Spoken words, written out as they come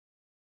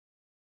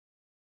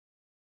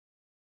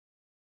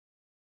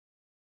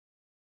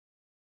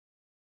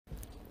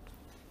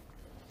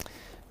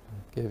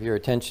Give your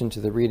attention to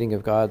the reading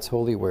of God's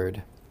holy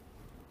word.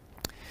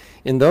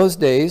 In those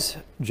days,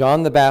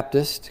 John the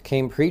Baptist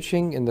came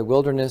preaching in the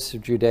wilderness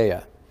of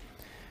Judea.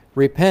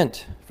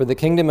 Repent, for the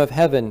kingdom of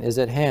heaven is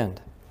at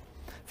hand.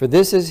 For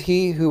this is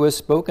he who was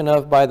spoken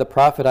of by the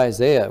prophet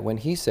Isaiah when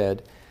he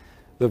said,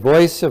 the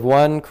voice of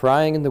one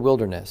crying in the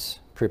wilderness,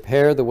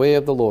 prepare the way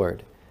of the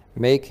Lord,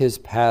 make his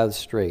paths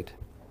straight.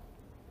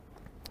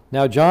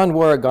 Now John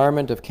wore a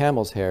garment of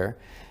camel's hair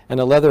and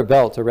a leather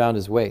belt around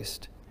his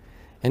waist,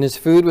 and his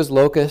food was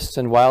locusts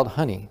and wild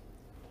honey.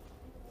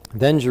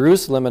 Then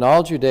Jerusalem and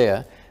all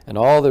Judea and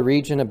all the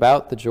region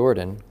about the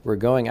Jordan were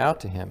going out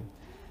to him,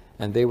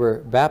 and they were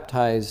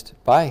baptized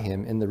by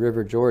him in the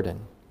river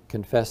Jordan,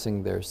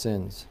 confessing their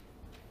sins.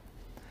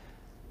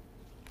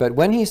 But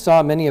when he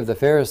saw many of the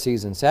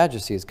Pharisees and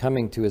Sadducees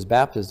coming to his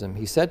baptism,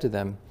 he said to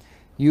them,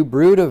 you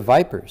brood of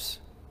vipers,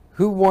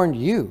 who warned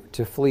you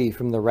to flee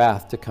from the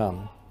wrath to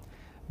come?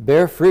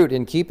 Bear fruit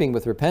in keeping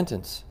with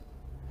repentance.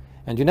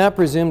 And do not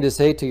presume to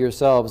say to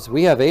yourselves,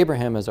 we have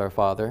Abraham as our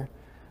father.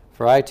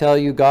 For I tell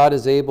you, God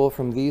is able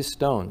from these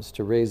stones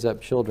to raise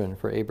up children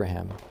for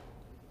Abraham.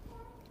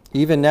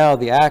 Even now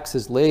the axe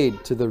is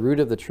laid to the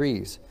root of the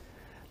trees.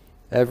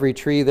 Every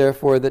tree,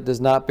 therefore, that does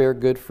not bear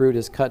good fruit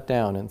is cut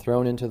down and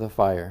thrown into the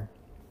fire.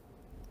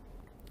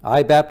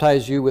 I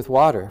baptize you with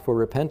water for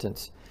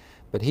repentance,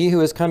 but he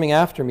who is coming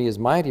after me is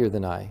mightier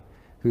than I,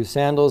 whose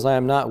sandals I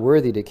am not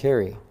worthy to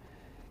carry.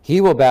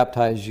 He will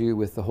baptize you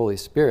with the Holy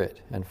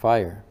Spirit and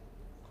fire.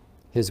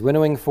 His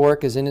winnowing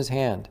fork is in his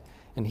hand,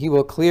 and he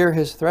will clear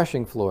his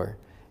threshing floor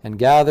and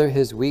gather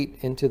his wheat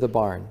into the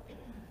barn,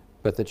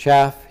 but the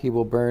chaff he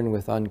will burn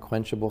with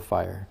unquenchable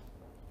fire.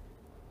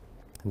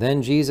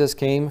 Then Jesus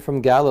came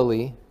from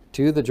Galilee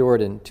to the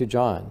Jordan to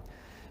John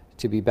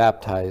to be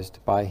baptized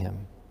by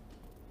him.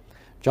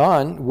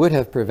 John would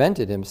have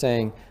prevented him,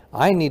 saying,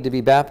 I need to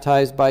be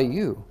baptized by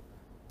you,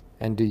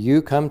 and do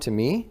you come to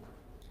me?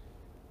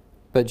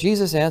 But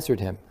Jesus answered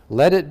him,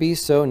 let it be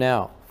so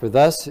now, for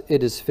thus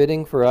it is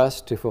fitting for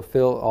us to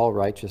fulfill all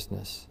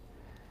righteousness.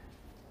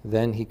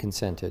 Then he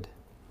consented.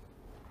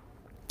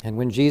 And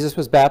when Jesus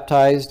was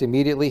baptized,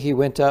 immediately he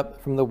went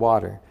up from the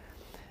water.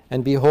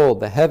 And behold,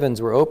 the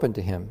heavens were opened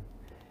to him.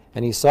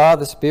 And he saw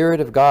the Spirit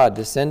of God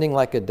descending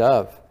like a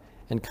dove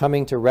and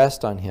coming to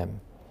rest on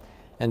him.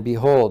 And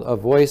behold, a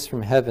voice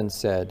from heaven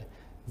said,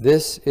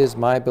 this is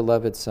my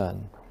beloved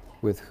Son,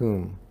 with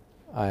whom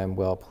I am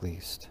well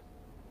pleased.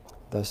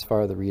 Thus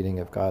far the reading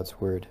of God's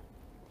word.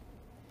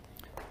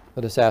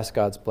 Let us ask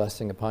God's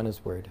blessing upon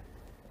his word.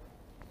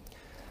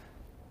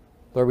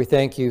 Lord, we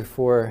thank you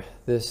for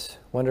this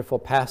wonderful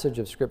passage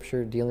of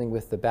Scripture dealing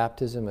with the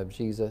baptism of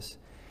Jesus.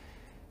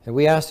 And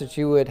we ask that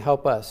you would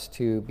help us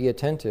to be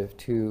attentive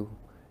to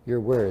your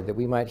word, that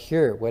we might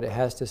hear what it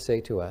has to say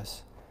to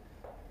us.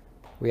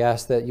 We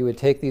ask that you would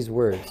take these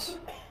words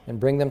and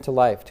bring them to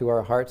life to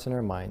our hearts and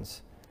our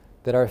minds,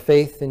 that our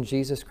faith in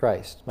Jesus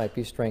Christ might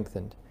be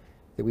strengthened,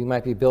 that we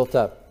might be built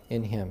up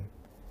in him,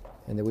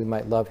 and that we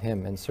might love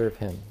him and serve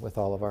him with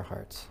all of our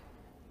hearts.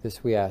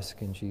 This we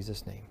ask in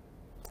Jesus' name.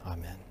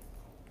 Amen.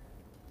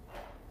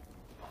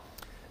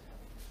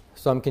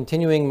 So I'm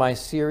continuing my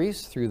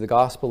series through the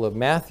Gospel of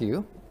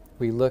Matthew.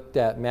 We looked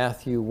at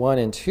Matthew 1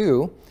 and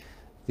 2,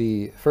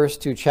 the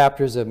first two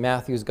chapters of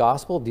Matthew's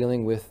Gospel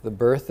dealing with the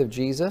birth of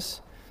Jesus.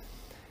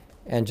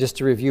 And just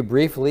to review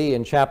briefly,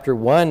 in chapter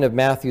 1 of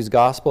Matthew's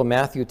Gospel,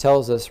 Matthew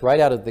tells us right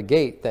out of the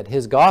gate that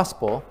his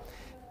Gospel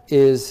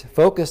is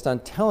focused on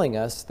telling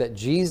us that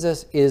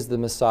Jesus is the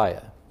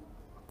Messiah.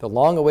 The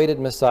long-awaited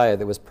Messiah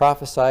that was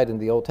prophesied in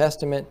the Old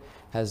Testament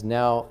has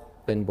now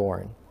been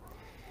born.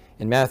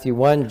 In Matthew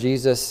 1,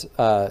 Jesus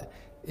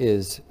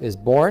is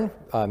born.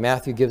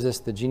 Matthew gives us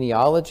the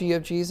genealogy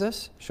of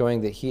Jesus,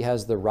 showing that he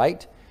has the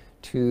right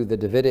to the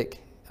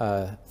Davidic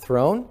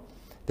throne,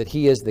 that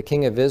he is the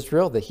King of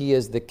Israel, that he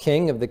is the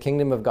King of the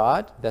kingdom of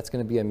God. That's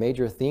going to be a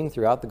major theme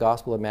throughout the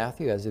Gospel of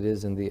Matthew, as it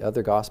is in the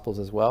other Gospels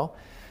as well.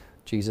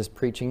 Jesus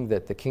preaching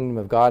that the kingdom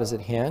of God is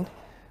at hand.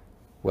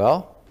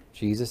 Well,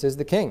 Jesus is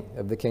the King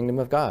of the kingdom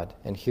of God,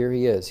 and here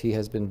he is. He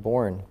has been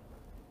born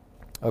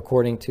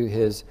according to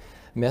his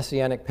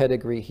messianic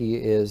pedigree. He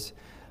is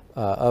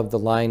of the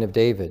line of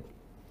David.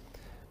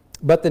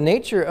 But the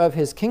nature of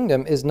his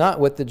kingdom is not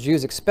what the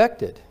Jews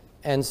expected.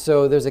 And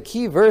so there's a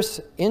key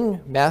verse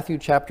in Matthew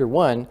chapter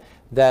 1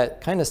 that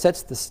kind of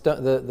sets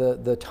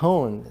the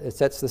tone. It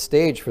sets the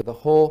stage for the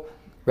whole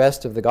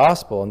rest of the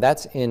gospel, and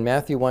that's in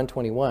Matthew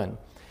 1:21,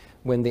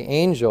 when the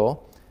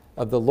angel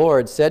of the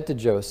Lord said to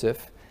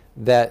Joseph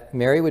that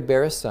Mary would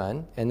bear a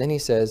son, and then he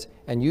says,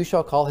 and you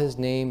shall call his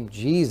name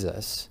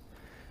Jesus,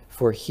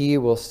 for he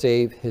will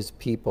save his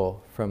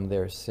people from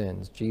their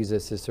sins.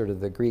 Jesus is sort of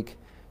the Greek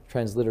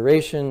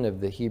transliteration of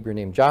the Hebrew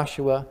name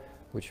Joshua,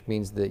 which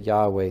means that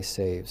Yahweh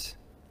saves.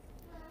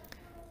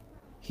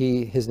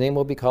 His name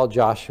will be called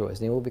Joshua.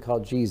 His name will be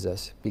called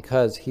Jesus,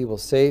 because he will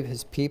save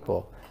his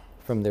people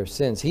from their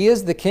sins. He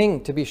is the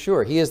king, to be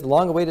sure. He is the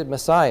long-awaited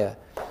Messiah.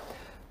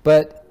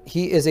 But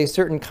he is a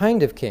certain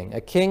kind of king,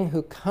 a king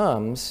who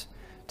comes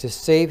to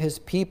save his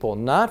people,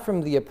 not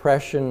from the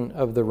oppression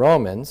of the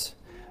Romans,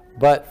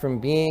 but from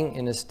being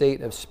in a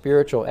state of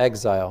spiritual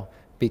exile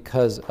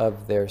because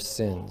of their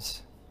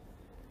sins.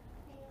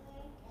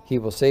 He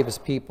will save his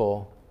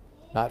people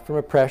not from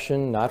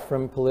oppression, not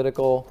from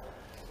political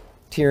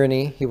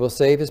tyranny. He will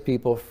save his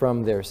people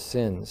from their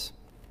sins.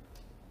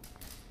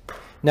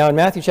 Now in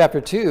Matthew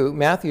chapter 2,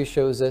 Matthew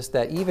shows us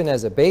that even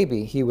as a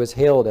baby, he was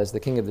hailed as the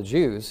King of the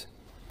Jews.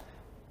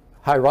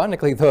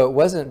 Ironically, though, it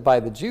wasn't by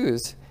the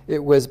Jews,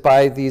 it was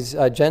by these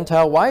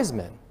Gentile wise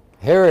men.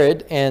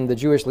 Herod and the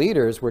Jewish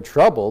leaders were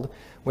troubled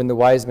when the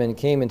wise men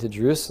came into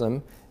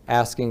Jerusalem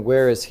asking,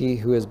 "Where is he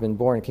who has been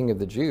born King of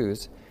the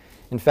Jews?"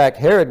 In fact,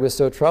 Herod was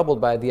so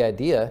troubled by the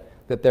idea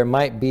that there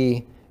might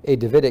be a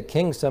Davidic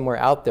king somewhere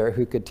out there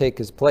who could take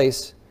his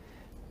place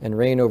and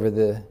reign over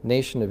the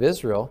nation of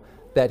Israel,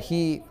 that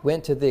he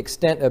went to the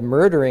extent of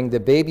murdering the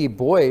baby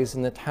boys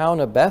in the town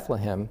of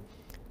Bethlehem,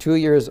 2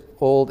 years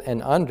old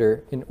and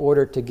under, in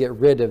order to get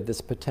rid of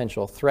this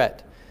potential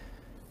threat.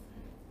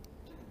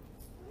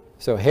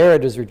 So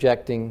Herod is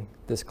rejecting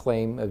this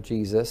claim of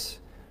Jesus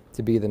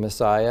to be the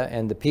Messiah,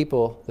 and the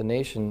people, the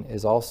nation,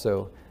 is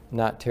also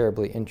not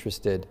terribly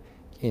interested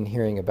in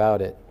hearing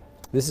about it.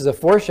 This is a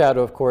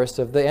foreshadow, of course,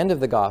 of the end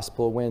of the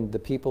gospel, when the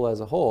people as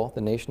a whole,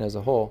 the nation as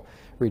a whole,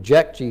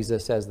 reject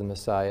Jesus as the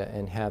Messiah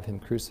and have him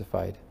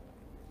crucified.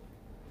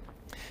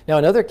 Now,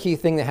 another key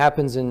thing that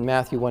happens in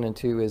Matthew 1 and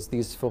 2 is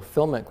these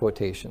fulfillment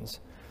quotations.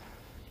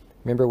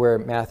 Remember where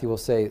Matthew will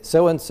say,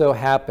 "So-and-so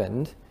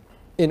happened,"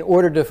 in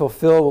order to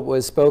fulfill what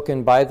was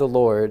spoken by the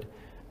Lord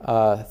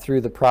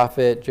through the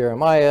prophet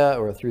Jeremiah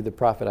or through the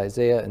prophet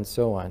Isaiah and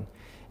so on.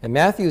 And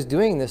Matthew's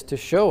doing this to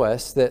show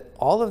us that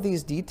all of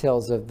these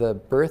details of the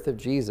birth of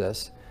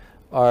Jesus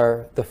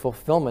are the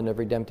fulfillment of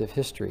redemptive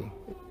history,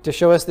 to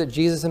show us that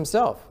Jesus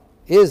himself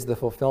is the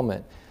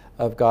fulfillment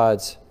of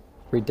God's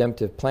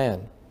redemptive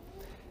plan.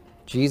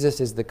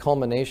 Jesus is the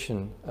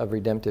culmination of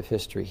redemptive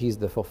history. He's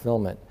the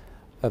fulfillment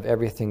of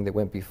everything that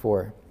went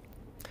before.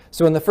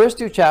 So in the first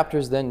two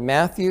chapters, then,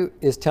 Matthew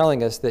is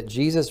telling us that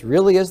Jesus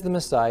really is the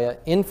Messiah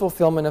in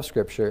fulfillment of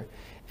Scripture,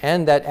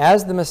 and that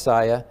as the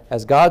Messiah,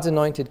 as God's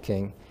anointed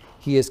king,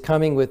 he is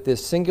coming with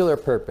this singular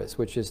purpose,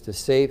 which is to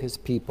save his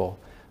people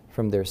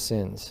from their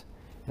sins.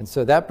 And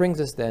so that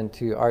brings us then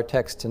to our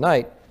text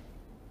tonight,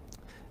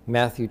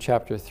 Matthew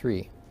chapter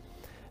 3.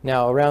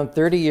 Now, around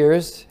 30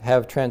 years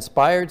have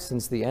transpired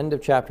since the end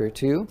of chapter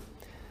 2.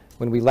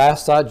 When we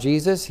last saw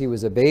Jesus, he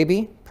was a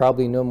baby,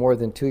 probably no more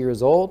than 2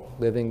 years old,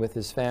 living with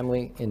his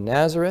family in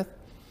Nazareth.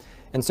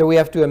 And so we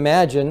have to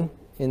imagine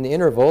in the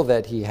interval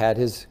that he had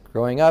his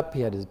growing up,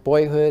 he had his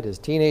boyhood, his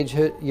teenage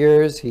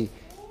years, he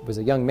was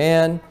a young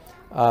man,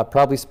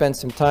 probably spent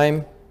some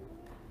time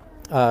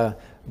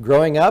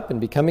growing up and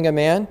becoming a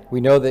man.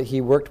 We know that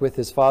he worked with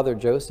his father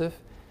Joseph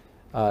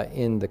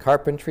in the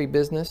carpentry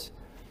business.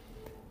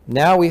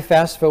 Now we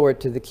fast forward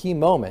to the key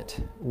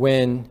moment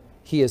when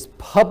he is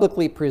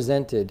publicly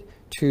presented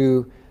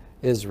to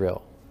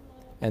Israel.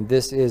 And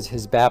this is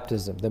his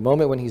baptism, the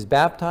moment when he's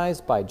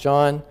baptized by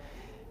John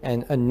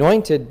and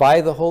anointed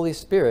by the Holy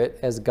Spirit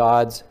as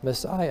God's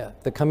Messiah.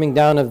 The coming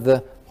down of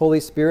the Holy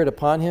Spirit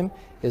upon him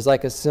is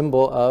like a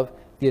symbol of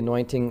the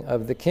anointing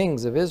of the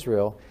kings of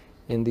Israel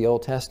in the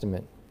Old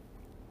Testament.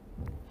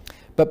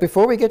 But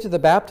before we get to the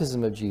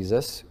baptism of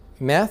Jesus,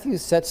 Matthew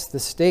sets the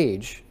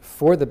stage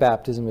for the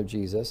baptism of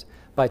Jesus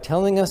by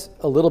telling us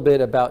a little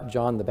bit about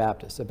John the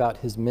Baptist, about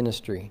his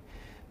ministry,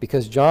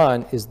 because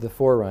John is the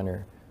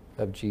forerunner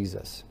of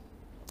Jesus.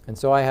 And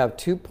so I have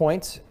 2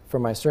 points for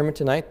my sermon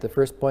tonight. The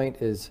first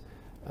point is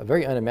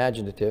very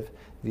unimaginative,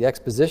 the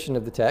exposition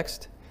of the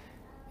text,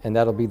 and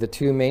that'll be the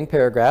 2 main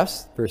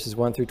paragraphs, verses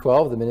 1 through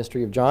 12, the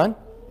ministry of John,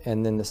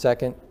 and then the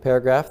second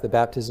paragraph, the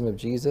baptism of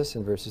Jesus,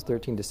 in verses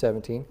 13 to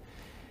 17.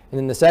 And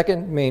then the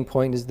second main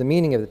point is the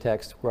meaning of the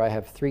text, where I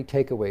have 3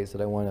 takeaways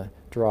that I want to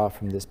draw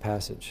from this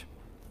passage.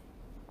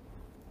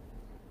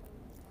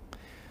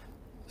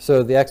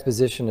 So the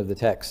exposition of the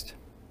text.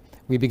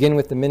 We begin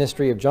with the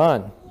ministry of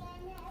John.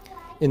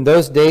 In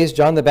those days,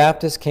 John the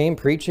Baptist came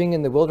preaching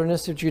in the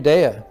wilderness of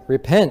Judea,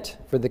 "Repent,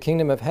 for the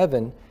kingdom of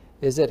heaven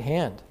is at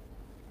hand."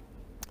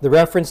 The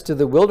reference to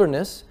the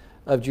wilderness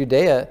of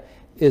Judea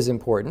is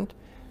important,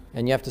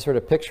 and you have to sort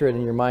of picture it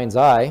in your mind's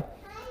eye.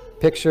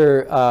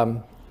 Picture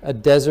a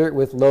desert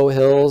with low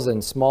hills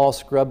and small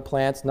scrub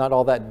plants, not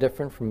all that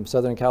different from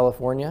Southern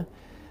California.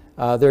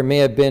 There may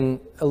have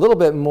been a little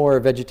bit more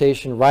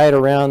vegetation right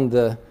around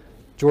the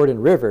Jordan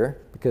River,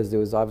 because it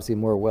was obviously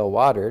more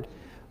well-watered,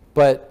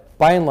 but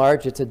by and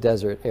large, it's a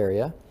desert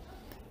area.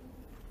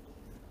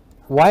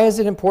 Why is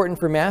it important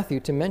for Matthew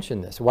to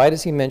mention this? Why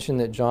does he mention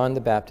that John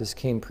the Baptist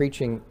came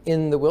preaching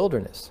in the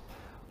wilderness?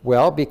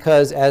 Well,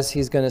 because as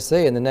he's going to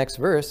say in the next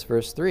verse,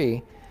 verse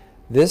 3,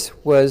 this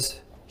was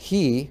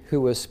he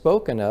who was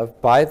spoken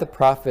of by the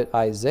prophet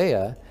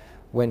Isaiah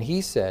when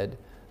he said,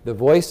 "The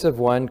voice of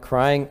one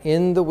crying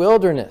in the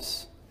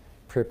wilderness,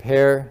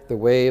 prepare the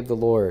way of the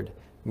Lord,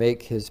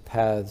 make his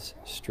paths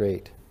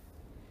straight."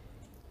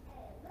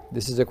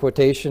 This is a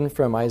quotation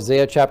from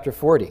Isaiah chapter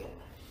 40.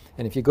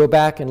 And if you go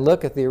back and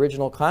look at the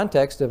original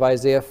context of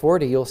Isaiah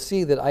 40, you'll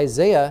see that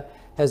Isaiah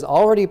has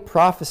already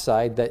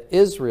prophesied that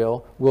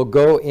Israel will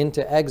go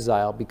into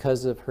exile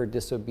because of her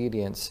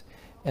disobedience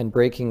and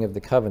breaking of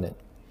the covenant.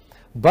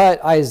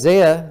 But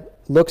Isaiah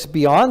looks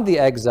beyond the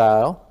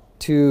exile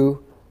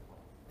to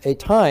a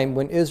time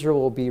when Israel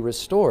will be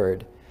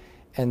restored.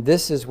 And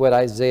this is what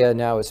Isaiah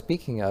now is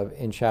speaking of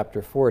in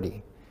chapter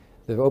 40.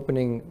 The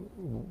opening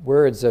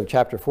words of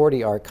chapter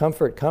 40 are,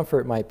 "Comfort,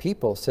 comfort my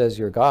people, says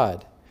your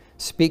God.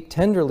 Speak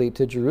tenderly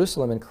to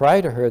Jerusalem and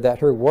cry to her that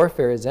her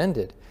warfare is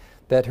ended,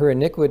 that her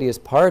iniquity is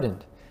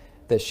pardoned,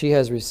 that she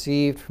has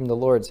received from the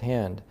Lord's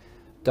hand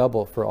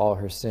double for all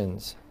her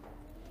sins."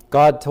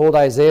 God told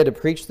Isaiah to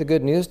preach the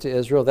good news to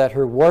Israel that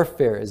her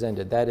warfare is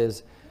ended. That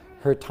is,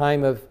 her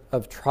time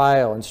of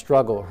trial and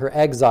struggle, her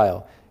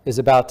exile is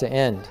about to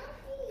end,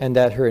 and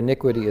that her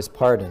iniquity is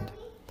pardoned.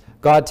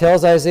 God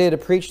tells Isaiah to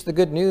preach the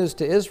good news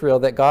to Israel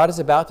that God is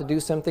about to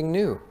do something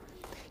new.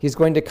 He's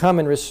going to come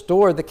and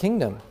restore the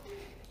kingdom.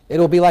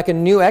 It'll be like a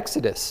new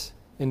Exodus.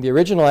 In the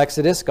original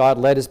Exodus, God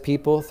led his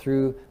people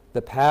through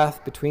the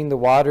path between the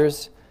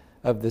waters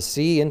of the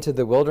sea into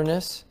the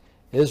wilderness.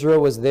 Israel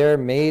was there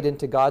made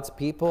into God's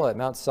people at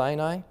Mount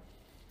Sinai.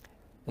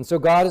 And so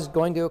God is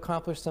going to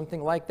accomplish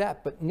something like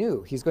that, but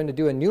new. He's going to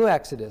do a new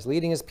Exodus,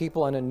 leading his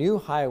people on a new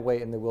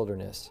highway in the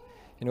wilderness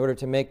in order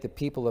to make the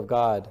people of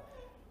God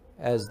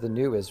as the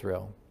new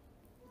Israel.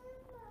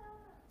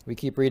 We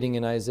keep reading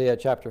in Isaiah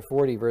chapter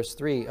 40, verse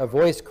 3, "A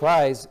voice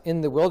cries,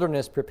 'In the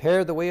wilderness,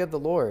 prepare the way of the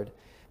Lord.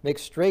 Make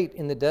straight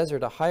in the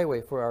desert a highway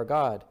for our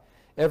God.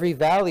 Every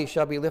valley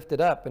shall be lifted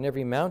up, and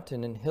every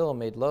mountain and hill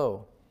made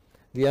low.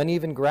 The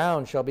uneven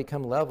ground shall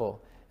become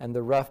level, and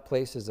the rough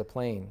places a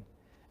plain.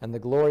 And the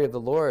glory of the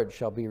Lord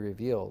shall be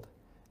revealed,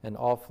 and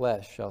all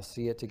flesh shall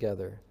see it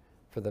together,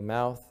 for the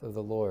mouth of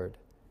the Lord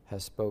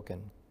has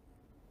spoken."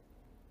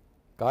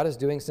 God is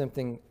doing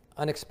something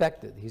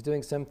unexpected. He's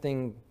doing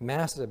something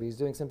massive. He's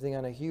doing something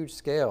on a huge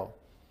scale.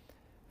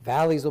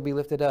 Valleys will be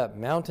lifted up,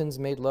 mountains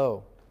made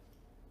low.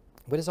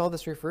 What does all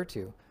this refer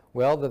to?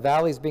 Well, the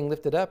valleys being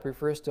lifted up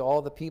refers to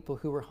all the people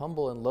who were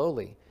humble and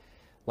lowly,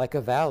 like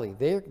a valley.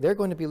 They're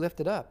going to be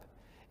lifted up.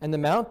 And the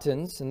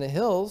mountains and the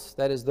hills,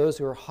 that is those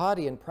who are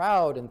haughty and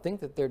proud and think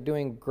that they're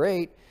doing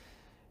great,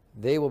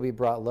 they will be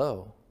brought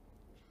low.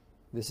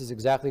 This is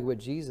exactly what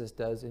Jesus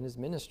does in his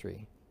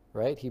ministry,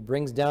 right? He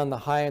brings down the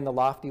high and the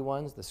lofty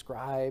ones, the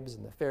scribes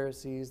and the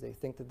Pharisees. They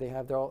think that they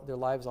have their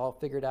lives all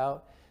figured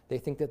out. They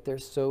think that they're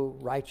so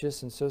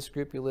righteous and so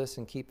scrupulous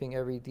in keeping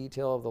every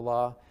detail of the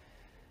law.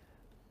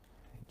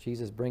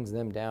 Jesus brings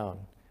them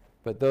down.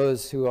 But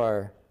those who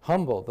are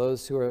humble,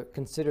 those who are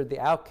considered the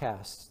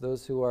outcasts,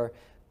 those who are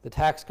the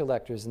tax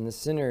collectors and the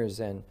sinners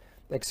and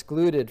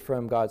excluded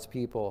from God's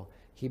people,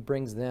 he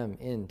brings them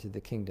into the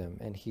kingdom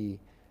and he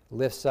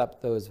lifts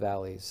up those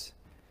valleys.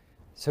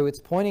 So it's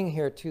pointing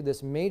here to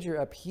this major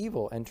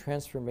upheaval and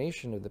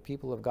transformation of the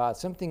people of God.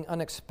 Something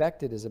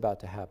unexpected is about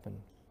to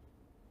happen.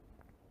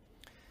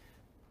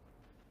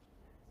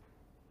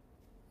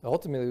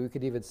 Ultimately, we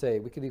could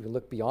even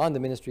look beyond the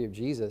ministry of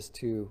Jesus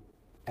to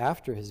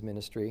after his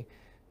ministry,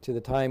 to the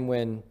time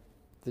when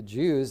the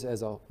Jews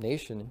as a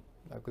nation,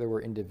 there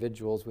were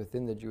individuals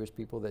within the Jewish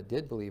people that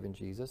did believe in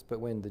Jesus, but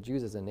when the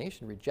Jews as a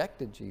nation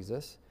rejected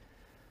Jesus,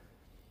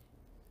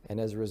 and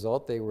as a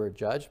result, they were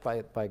judged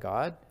by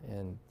God,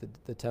 and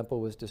the temple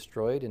was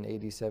destroyed in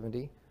AD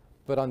 70.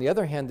 But on the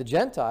other hand, the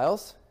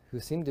Gentiles, who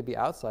seem to be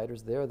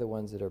outsiders, they're the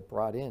ones that are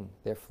brought in.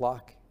 They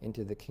flock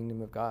into the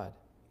kingdom of God.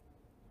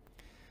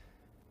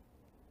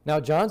 Now,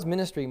 John's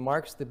ministry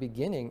marks the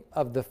beginning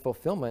of the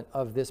fulfillment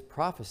of this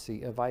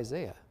prophecy of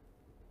Isaiah.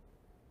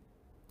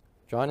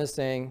 John is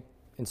saying,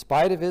 in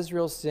spite of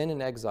Israel's sin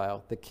and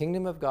exile, the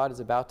kingdom of God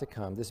is about to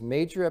come. This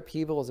major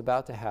upheaval is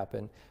about to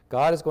happen.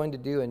 God is going to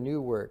do a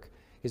new work.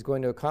 He's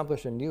going to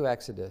accomplish a new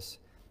exodus,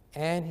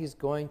 and he's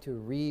going to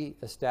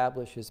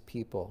re-establish his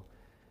people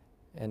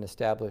and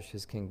establish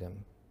his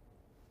kingdom.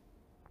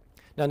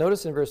 Now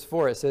notice in verse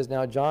 4, it says,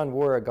 "Now John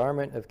wore a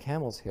garment of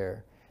camel's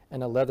hair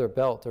and a leather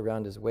belt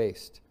around his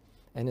waist,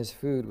 and his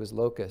food was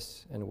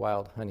locusts and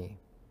wild honey."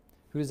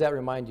 Who does that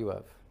remind you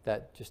of?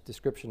 That just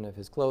description of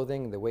his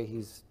clothing, the way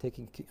he's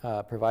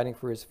providing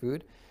for his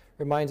food,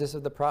 reminds us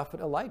of the prophet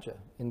Elijah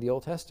in the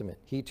Old Testament.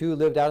 He too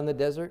lived out in the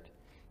desert.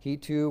 He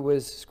too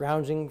was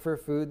scrounging for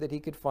food that he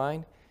could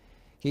find.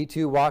 He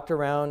too walked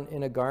around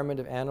in a garment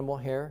of animal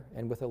hair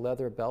and with a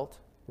leather belt.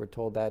 We're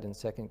told that in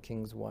 2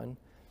 Kings 1,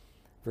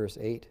 verse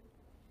 8.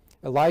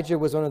 Elijah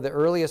was one of the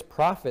earliest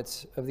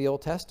prophets of the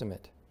Old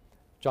Testament.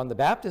 John the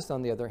Baptist,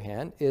 on the other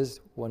hand, is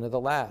one of the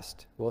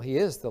last. Well, he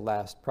is the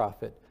last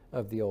prophet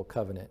of the Old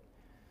Covenant.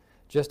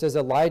 Just as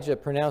Elijah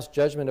pronounced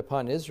judgment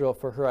upon Israel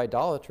for her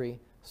idolatry,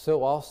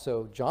 so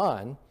also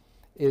John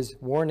is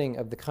warning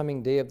of the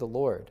coming day of the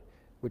Lord,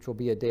 which will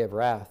be a day of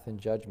wrath and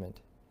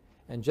judgment.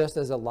 And just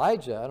as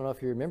Elijah, I don't know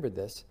if you remember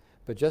this,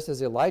 but just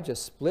as Elijah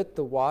split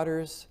the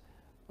waters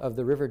of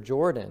the river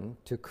Jordan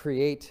to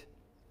create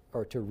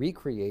or to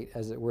recreate,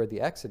 as it were,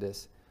 the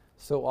Exodus,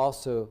 so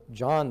also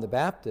John the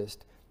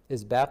Baptist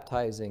is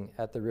baptizing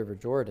at the river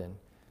Jordan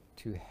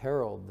to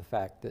herald the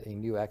fact that a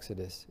new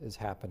Exodus is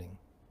happening.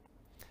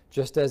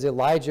 Just as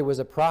Elijah was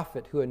a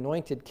prophet who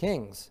anointed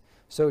kings,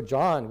 so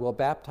John will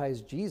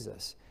baptize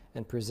Jesus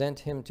and present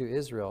him to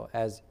Israel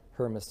as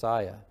her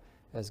Messiah,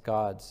 as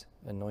God's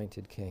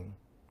anointed king.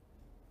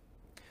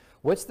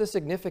 What's the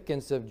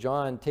significance of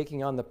John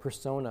taking on the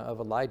persona of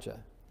Elijah?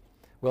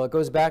 Well, it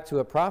goes back to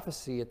a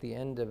prophecy at the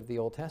end of the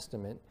Old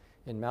Testament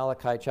in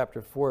Malachi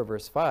chapter 4,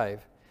 verse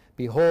 5.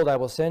 Behold, I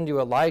will send you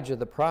Elijah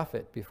the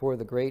prophet before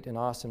the great and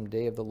awesome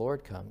day of the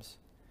Lord comes.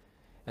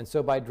 And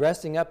so by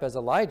dressing up as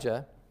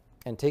Elijah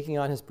and taking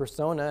on his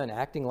persona and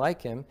acting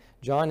like him,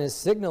 John is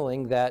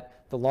signaling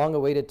that the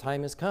long-awaited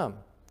time has come.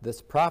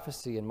 This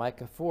prophecy in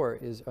Malachi 4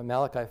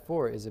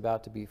 is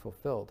about to be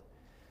fulfilled.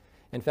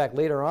 In fact,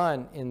 later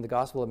on in the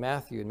Gospel of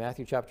Matthew, in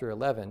Matthew chapter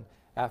 11,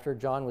 after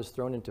John was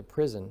thrown into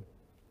prison,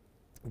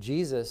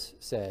 Jesus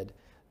said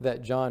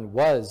that John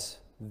was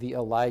the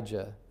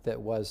Elijah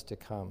that was to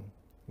come.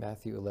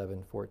 Matthew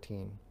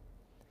 11:14.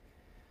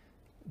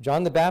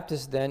 John the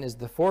Baptist then is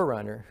the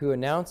forerunner who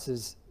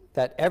announces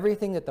that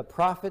everything that the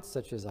prophets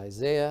such as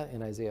Isaiah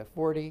in Isaiah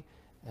 40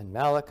 and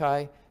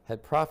Malachi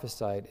had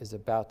prophesied is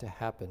about to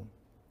happen.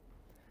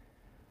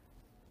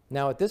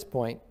 Now at this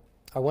point,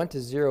 I want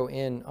to zero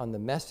in on the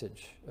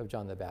message of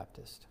John the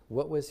Baptist.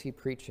 What was he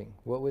preaching?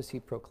 What was he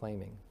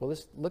proclaiming? Well,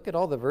 let's look at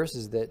all the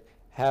verses that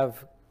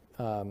have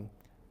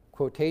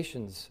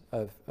quotations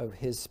of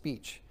his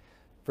speech.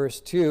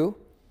 Verse 2,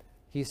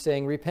 he's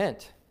saying,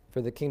 repent,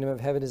 for the kingdom of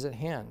heaven is at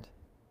hand.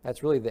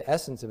 That's really the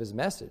essence of his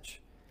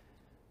message.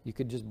 You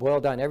could just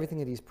boil down everything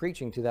that he's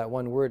preaching to that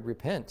one word,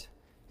 repent.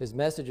 His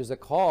message is a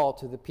call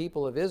to the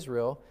people of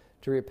Israel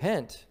to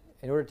repent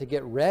in order to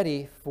get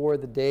ready for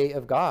the day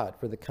of God,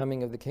 for the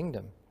coming of the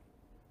kingdom.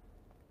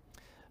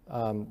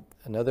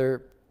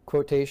 Another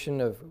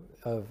quotation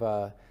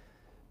of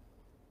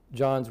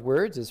John's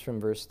words is from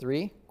verse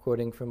 3,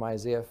 quoting from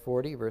Isaiah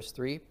 40, verse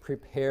 3,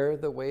 prepare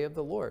the way of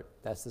the Lord.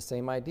 That's the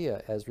same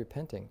idea as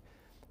repenting.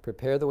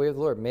 Prepare the way of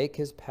the Lord. Make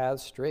his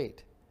paths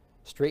straight.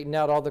 Straighten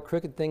out all the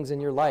crooked things in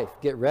your life.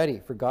 Get ready,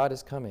 for God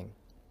is coming.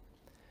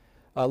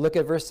 Look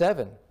at verse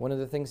 7. One of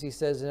the things he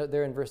says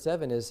there in verse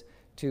 7 is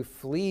to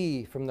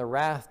flee from the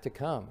wrath to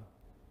come.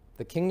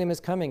 The kingdom is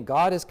coming.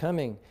 God is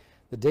coming.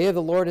 The day of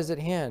the Lord is at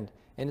hand,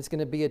 and it's going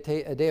to be a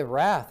day of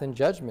wrath and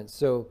judgment.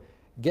 So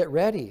get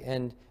ready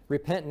and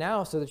repent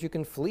now so that you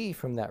can flee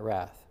from that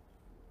wrath.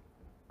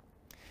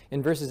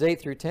 In verses 8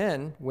 through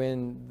 10,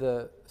 when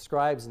the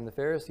scribes and the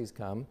Pharisees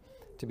come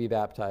to be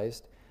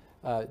baptized,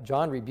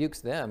 John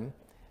rebukes them,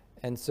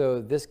 and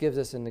so this gives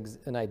us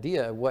an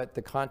idea of what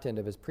the content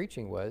of his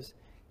preaching was.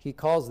 He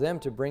calls them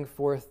to bring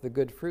forth the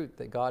good fruit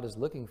that God is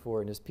looking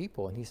for in his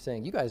people, and he's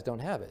saying, you guys don't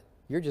have it.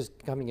 You're just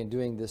coming and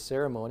doing this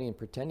ceremony and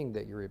pretending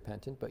that you're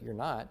repentant, but you're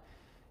not.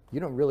 You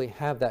don't really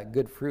have that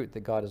good fruit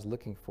that God is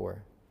looking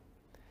for.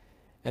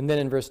 And then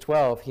in verse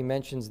 12, he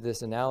mentions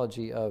this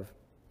analogy of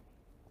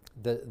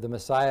the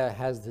Messiah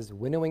has this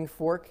winnowing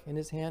fork in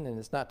his hand, and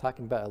it's not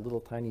talking about a little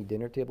tiny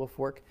dinner table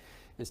fork.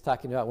 It's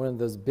talking about one of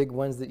those big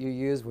ones that you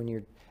use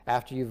when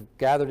after you've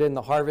gathered in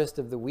the harvest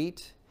of the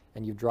wheat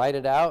and you've dried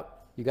it out.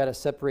 You got to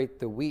separate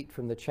the wheat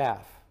from the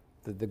chaff,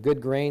 the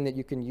good grain that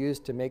you can use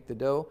to make the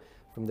dough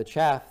from the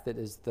chaff that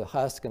is the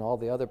husk and all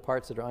the other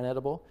parts that are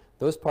unedible.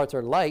 Those parts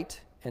are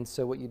light, and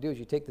so what you do is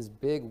you take this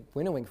big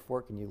winnowing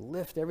fork and you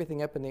lift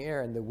everything up in the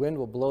air, and the wind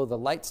will blow the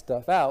light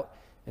stuff out,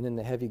 and then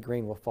the heavy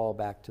grain will fall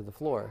back to the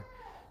floor,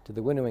 to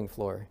the winnowing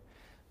floor.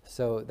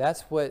 So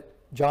that's what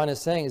John is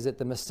saying, is that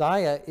the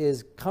Messiah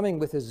is coming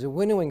with his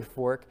winnowing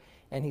fork,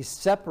 and he's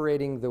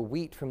separating the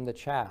wheat from the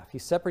chaff.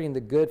 He's separating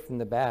the good from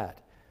the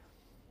bad.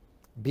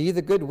 Be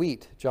the good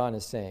wheat, John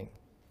is saying.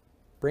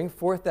 Bring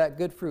forth that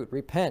good fruit.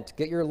 Repent.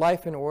 Get your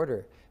life in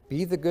order.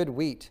 Be the good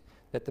wheat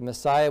that the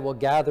Messiah will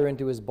gather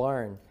into his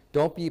barn.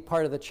 Don't be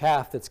part of the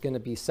chaff that's going to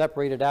be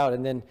separated out,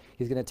 and then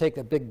he's going to take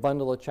a big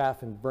bundle of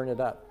chaff and burn it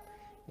up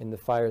in the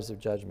fires of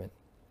judgment.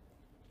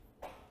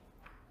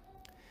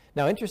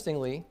 Now,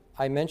 interestingly,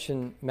 I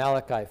mentioned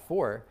Malachi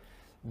 4.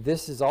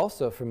 This is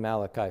also from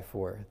Malachi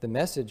 4, the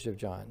message of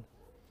John.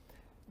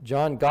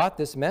 John got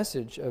this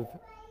message of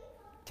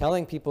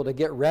telling people to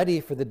get ready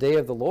for the day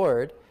of the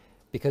Lord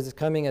because it's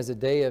coming as a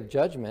day of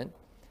judgment.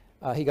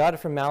 He got it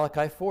from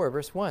Malachi 4,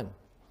 verse 1.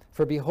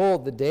 For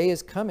behold, the day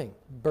is coming,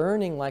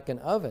 burning like an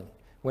oven,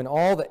 when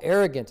all the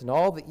arrogant and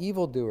all the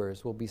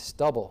evildoers will be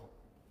stubble.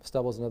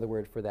 Stubble is another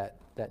word for that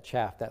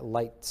chaff, that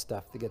light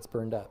stuff that gets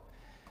burned up.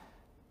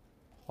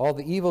 All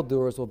the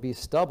evildoers will be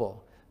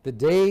stubble. The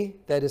day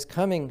that is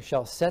coming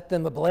shall set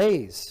them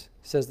ablaze,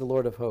 says the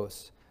Lord of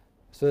hosts,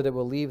 so that it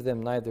will leave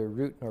them neither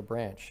root nor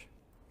branch.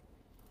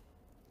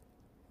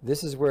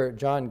 This is where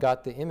John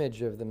got the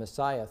image of the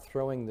Messiah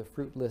throwing the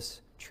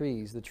fruitless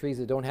trees, the trees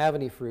that don't have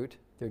any fruit,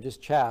 they're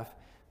just chaff,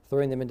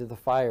 throwing them into the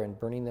fire and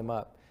burning them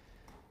up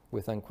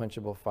with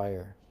unquenchable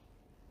fire.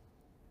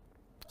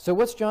 So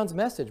what's John's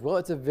message? Well,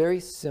 it's a very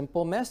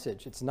simple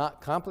message. It's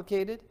not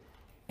complicated.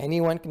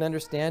 Anyone can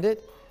understand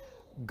it.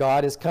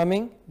 God is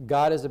coming.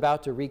 God is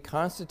about to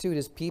reconstitute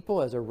his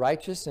people as a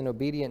righteous and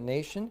obedient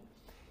nation.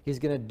 He's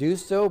going to do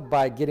so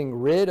by getting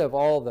rid of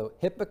all the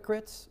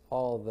hypocrites,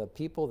 all the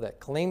people that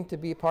claim to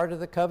be part of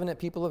the covenant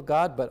people of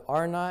God but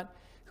are not,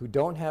 who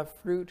don't have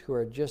fruit, who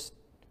are just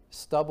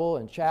stubble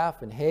and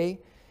chaff and hay.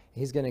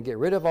 He's going to get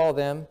rid of all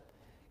them.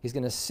 He's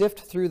going to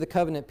sift through the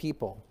covenant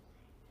people.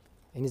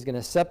 And he's going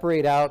to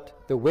separate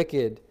out the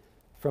wicked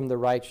from the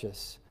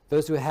righteous,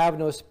 those who have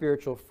no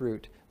spiritual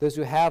fruit, those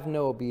who have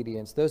no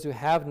obedience, those who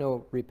have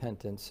no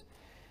repentance.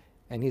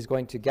 And he's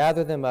going to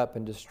gather them up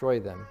and destroy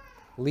them,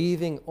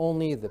 leaving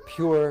only the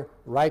pure,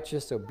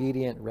 righteous,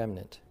 obedient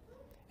remnant.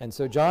 And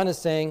so John is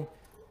saying,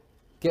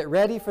 get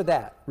ready for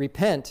that.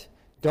 Repent.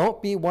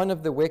 Don't be one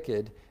of the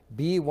wicked.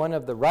 Be one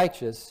of the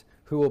righteous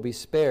who will be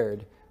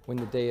spared when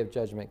the day of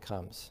judgment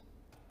comes.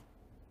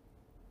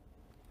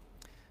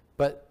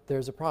 But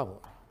there's a problem.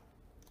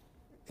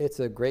 It's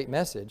a great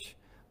message,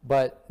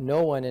 but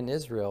no one in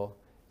Israel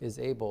is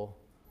able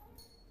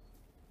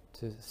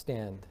to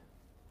stand.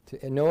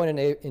 And no one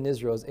in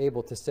Israel is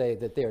able to say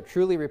that they are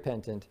truly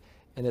repentant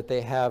and that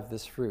they have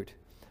this fruit.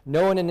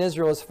 No one in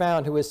Israel is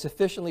found who is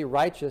sufficiently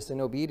righteous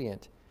and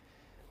obedient.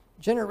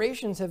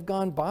 Generations have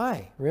gone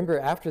by. Remember,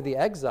 after the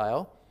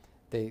exile,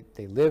 they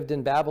lived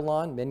in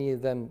Babylon. Many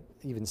of them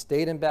even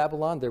stayed in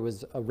Babylon. There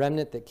was a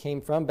remnant that came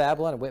from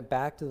Babylon and went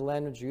back to the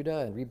land of Judah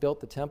and rebuilt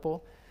the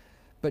temple.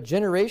 But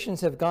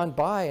generations have gone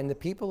by, and the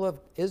people of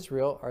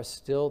Israel are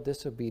still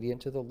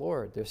disobedient to the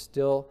Lord. They're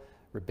still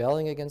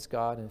rebelling against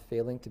God and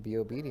failing to be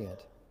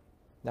obedient.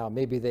 Now,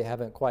 maybe they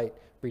haven't quite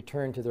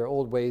returned to their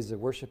old ways of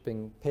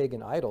worshiping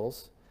pagan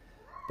idols,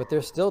 but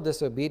they're still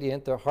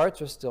disobedient. Their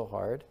hearts are still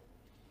hard.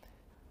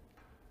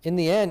 In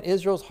the end,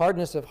 Israel's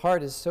hardness of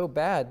heart is so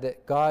bad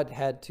that God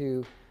had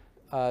to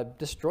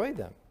destroy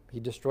them. He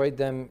destroyed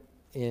them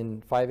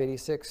in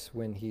 586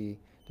 when he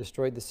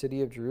destroyed the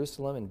city of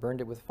Jerusalem and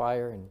burned it with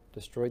fire and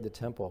destroyed the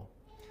temple.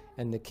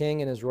 And the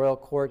king and his royal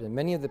court and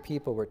many of the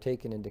people were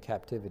taken into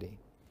captivity.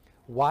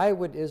 Why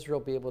would Israel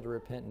be able to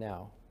repent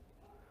now?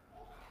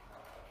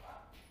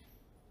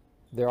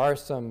 There are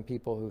some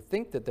people who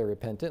think that they're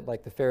repentant,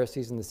 like the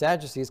Pharisees and the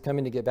Sadducees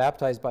coming to get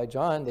baptized by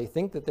John. They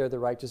think that they're the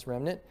righteous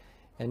remnant,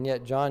 and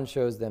yet John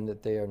shows them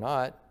that they are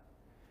not,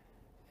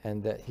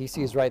 and that he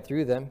sees right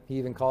through them. He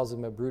even calls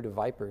them a brood of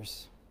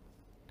vipers.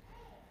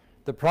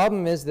 The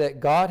problem is that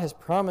God has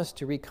promised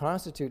to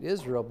reconstitute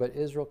Israel, but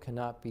Israel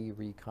cannot be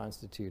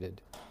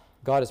reconstituted.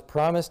 God has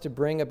promised to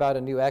bring about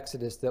a new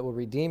exodus that will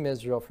redeem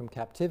Israel from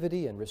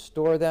captivity and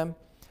restore them,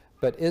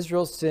 but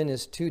Israel's sin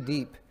is too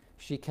deep.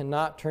 She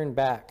cannot turn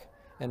back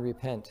and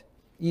repent.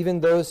 Even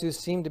those who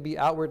seem to be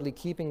outwardly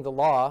keeping the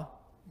law,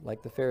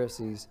 like the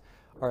Pharisees,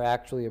 are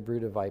actually a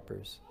brood of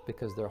vipers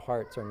because their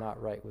hearts are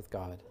not right with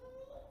God.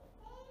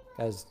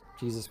 As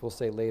Jesus will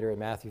say later in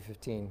Matthew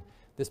 15,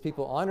 this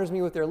people honors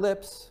me with their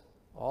lips,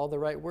 all the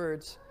right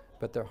words,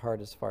 but their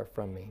heart is far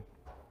from me.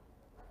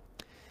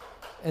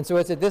 And so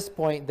it's at this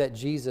point that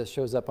Jesus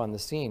shows up on the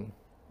scene.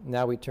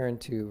 Now we turn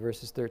to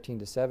verses 13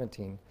 to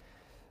 17,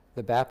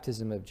 the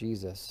baptism of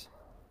Jesus.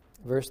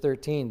 Verse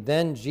 13,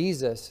 then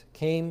Jesus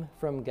came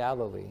from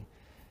Galilee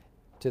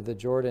to the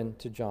Jordan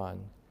to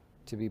John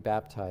to be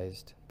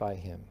baptized by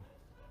him.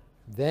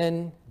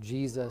 Then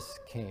Jesus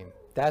came.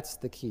 That's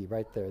the key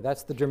right there.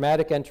 That's the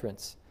dramatic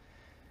entrance.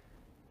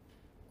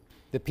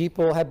 The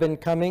people have been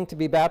coming to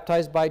be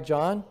baptized by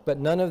John, but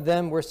none of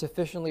them were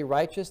sufficiently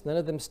righteous. None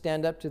of them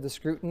stand up to the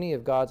scrutiny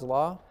of God's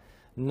law.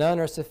 None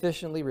are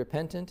sufficiently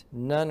repentant.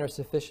 None are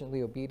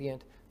sufficiently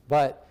obedient.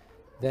 But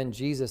then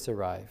Jesus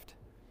arrived.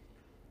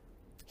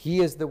 He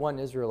is the one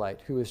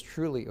Israelite who is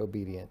truly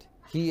obedient.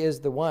 He is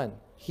the one.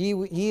 He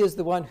is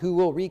the one who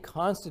will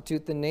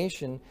reconstitute the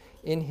nation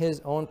in his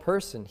own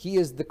person. He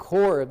is the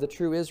core of the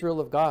true Israel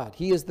of God.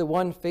 He is the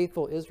one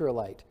faithful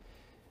Israelite.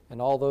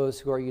 And all those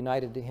who are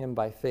united to him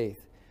by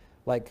faith,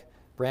 like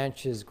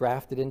branches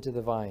grafted into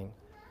the vine,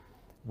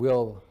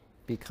 will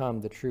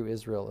become the true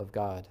Israel of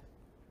God.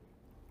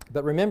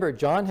 But remember,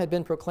 John had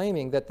been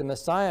proclaiming that the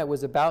Messiah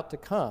was about to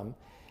come,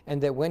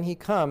 and that when he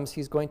comes,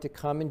 he's going to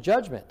come in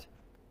judgment.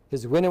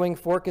 His winnowing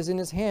fork is in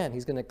his hand.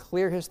 He's going to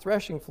clear his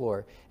threshing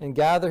floor and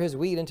gather his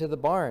wheat into the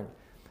barn,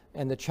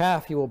 and the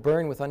chaff he will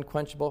burn with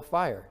unquenchable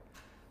fire.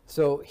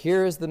 So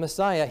here is the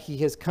Messiah. He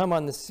has come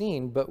on the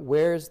scene, but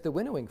where's the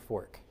winnowing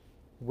fork?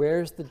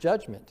 Where's the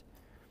judgment?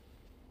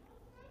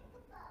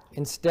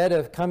 Instead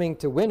of coming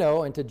to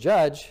winnow and to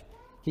judge,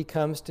 he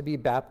comes to be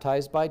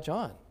baptized by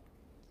John.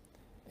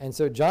 And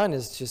so John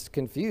is just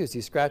confused.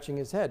 He's scratching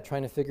his head,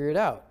 trying to figure it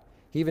out.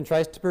 He even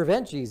tries to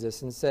prevent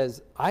Jesus and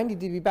says, I need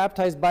to be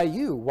baptized by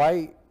you.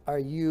 Why are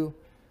you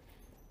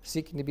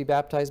seeking to be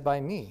baptized by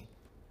me?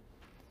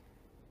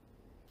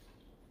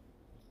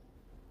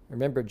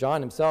 Remember,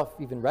 John himself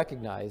even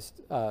recognized,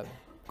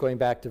 going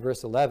back to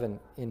verse 11,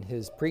 in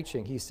his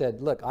preaching, he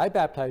said, look, I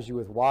baptize you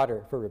with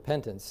water for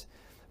repentance,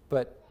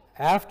 but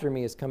after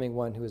me is coming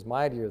one who is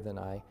mightier than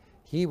I.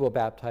 He will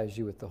baptize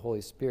you with the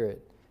Holy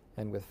Spirit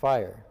and with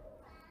fire.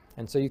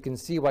 And so you can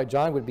see why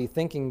John would be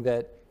thinking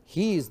that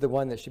he's the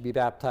one that should be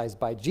baptized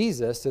by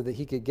Jesus so that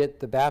he could get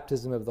the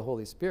baptism of the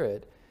Holy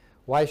Spirit.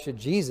 Why should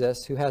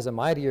Jesus, who has a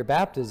mightier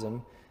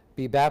baptism,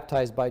 be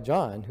baptized by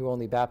John, who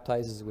only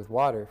baptizes with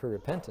water for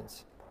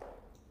repentance.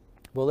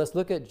 Well, let's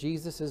look at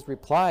Jesus'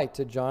 reply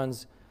to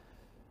John's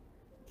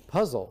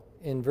puzzle.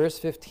 In verse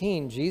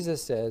 15,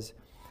 Jesus says,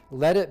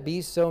 "Let it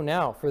be so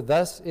now, for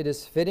thus it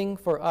is fitting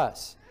for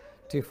us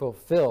to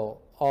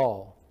fulfill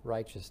all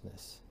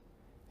righteousness."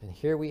 And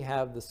here we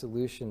have the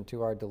solution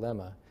to our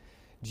dilemma.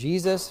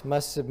 Jesus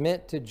must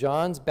submit to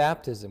John's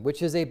baptism,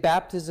 which is a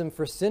baptism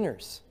for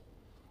sinners,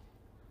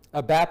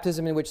 a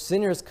baptism in which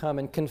sinners come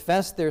and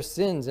confess their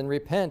sins and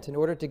repent in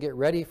order to get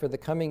ready for the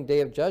coming day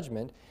of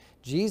judgment.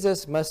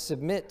 Jesus must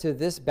submit to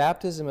this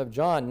baptism of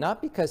John,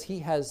 not because he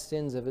has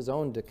sins of his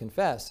own to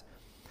confess,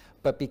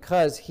 but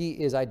because he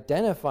is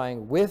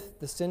identifying with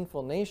the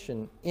sinful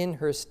nation in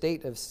her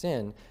state of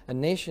sin, a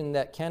nation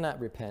that cannot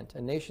repent,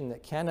 a nation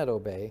that cannot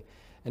obey,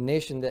 a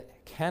nation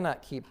that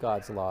cannot keep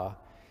God's law.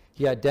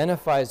 He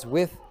identifies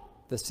with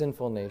the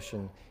sinful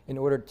nation in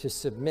order to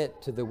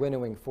submit to the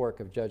winnowing fork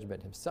of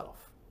judgment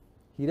himself.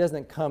 He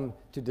doesn't come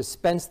to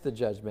dispense the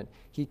judgment,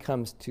 he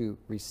comes to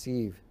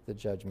receive the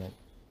judgment.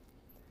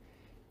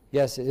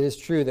 Yes, it is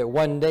true that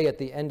one day at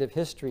the end of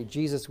history,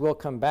 Jesus will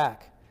come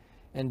back,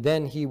 and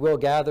then he will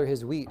gather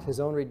his wheat, his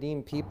own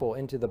redeemed people,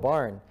 into the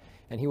barn,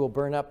 and he will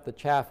burn up the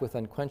chaff with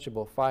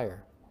unquenchable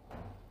fire.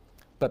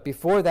 But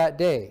before that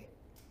day,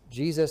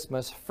 Jesus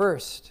must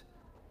first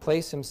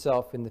place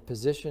himself in the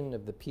position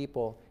of the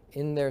people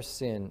in their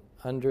sin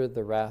under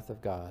the wrath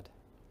of God.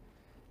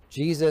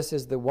 Jesus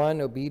is the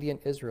one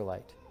obedient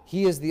Israelite.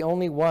 He is the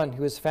only one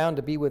who is found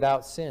to be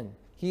without sin.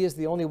 He is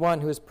the only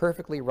one who is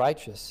perfectly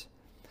righteous.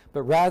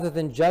 But rather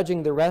than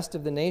judging the rest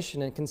of the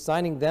nation and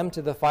consigning them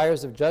to the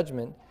fires of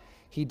judgment,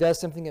 he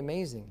does something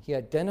amazing. He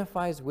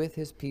identifies with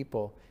his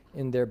people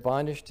in their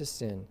bondage to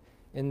sin,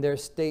 in their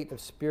state of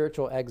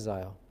spiritual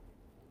exile.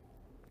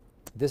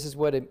 This is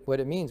what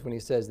it means when he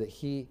says that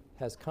he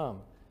has come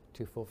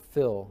to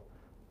fulfill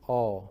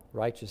all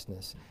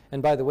righteousness.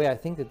 And by the way, I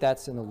think that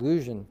that's an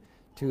allusion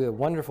to a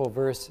wonderful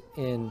verse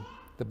in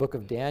the book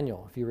of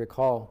Daniel. If you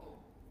recall,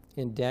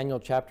 in Daniel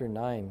chapter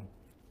 9,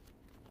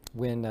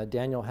 when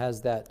Daniel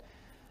has that,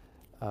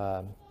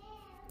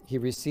 he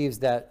receives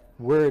that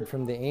word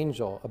from the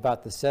angel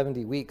about the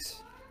 70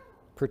 weeks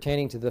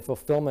pertaining to the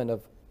fulfillment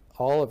of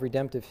all of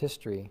redemptive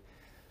history.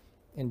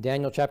 In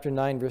Daniel chapter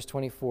 9, verse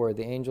 24,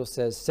 the angel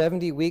says,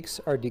 70 weeks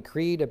are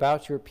decreed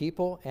about your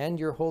people and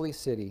your holy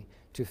city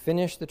to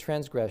finish the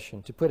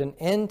transgression, to put an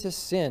end to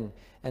sin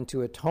and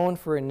to atone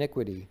for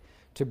iniquity,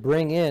 to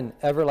bring in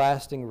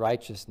everlasting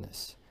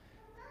righteousness,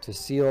 to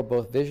seal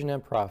both vision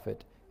and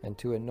prophet, and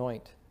to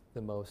anoint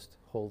the most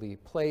holy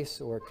place,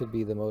 or it could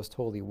be the most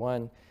holy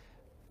one,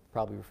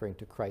 probably referring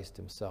to Christ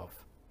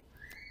himself.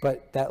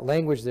 But that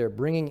language there,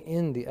 bringing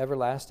in the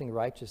everlasting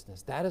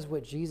righteousness, that is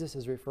what Jesus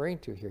is referring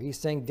to here. He's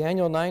saying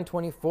Daniel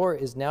 9:24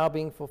 is now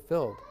being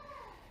fulfilled.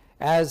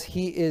 As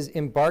he is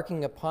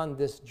embarking upon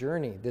this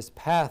journey, this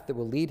path that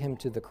will lead him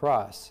to the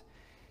cross,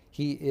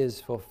 he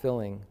is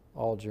fulfilling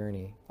all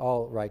journey,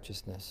 all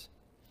righteousness.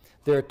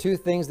 There are two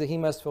things that he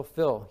must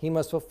fulfill. He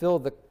must fulfill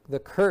the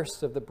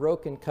curse of the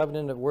broken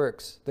covenant of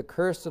works, the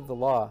curse of the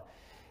law,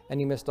 and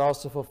he must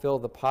also fulfill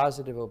the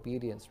positive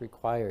obedience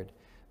required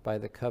by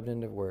the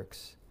covenant of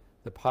works,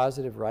 the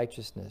positive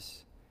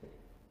righteousness.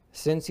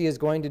 Since he is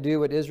going to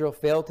do what Israel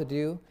failed to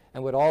do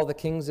and what all the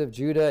kings of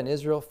Judah and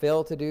Israel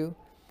failed to do,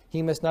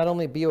 he must not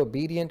only be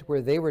obedient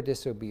where they were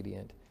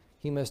disobedient,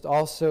 he must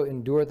also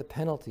endure the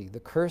penalty, the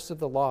curse of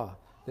the law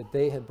that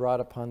they had brought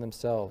upon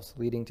themselves,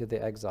 leading to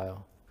the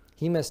exile.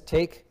 He must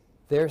take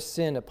their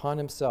sin upon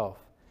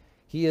himself.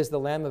 He is the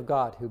Lamb of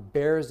God who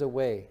bears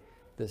away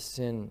the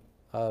sin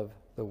of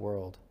the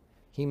world.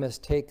 He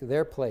must take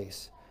their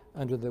place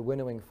under the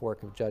winnowing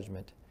fork of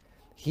judgment.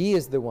 He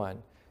is the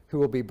one who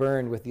will be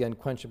burned with the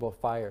unquenchable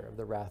fire of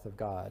the wrath of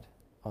God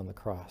on the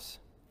cross.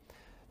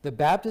 The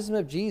baptism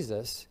of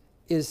Jesus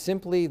is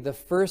simply the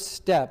first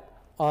step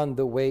on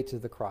the way to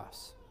the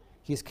cross.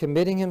 He's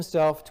committing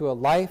himself to a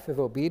life of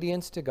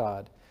obedience to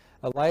God,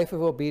 a life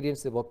of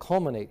obedience that will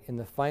culminate in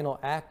the final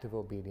act of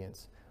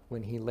obedience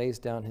when he lays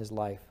down his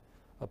life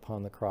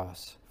upon the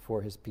cross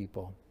for his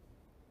people.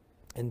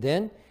 And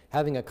then,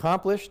 having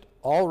accomplished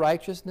all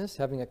righteousness,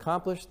 having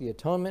accomplished the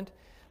atonement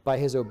by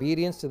his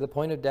obedience to the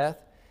point of death,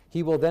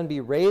 he will then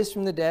be raised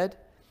from the dead,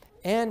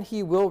 and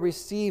he will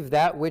receive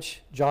that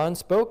which John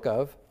spoke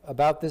of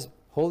about this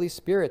Holy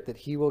Spirit that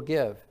he will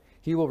give.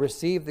 He will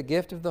receive the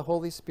gift of the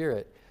Holy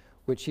Spirit,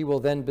 which he will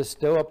then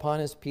bestow upon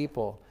his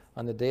people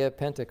on the day of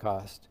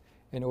Pentecost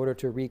in order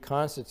to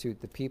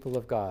reconstitute the people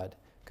of God,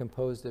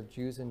 composed of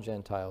Jews and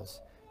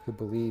Gentiles who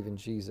believe in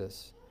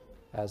Jesus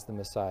as the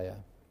Messiah.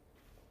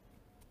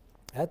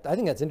 I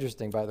think that's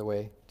interesting, by the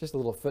way. Just a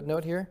little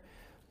footnote here.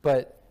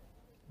 But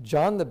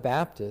John the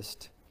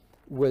Baptist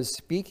was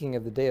speaking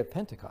of the day of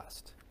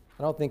Pentecost.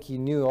 I don't think he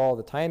knew all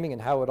the timing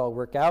and how it would all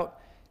work out.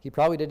 He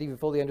probably didn't even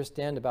fully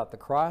understand about the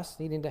cross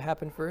needing to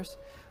happen first.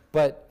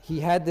 But he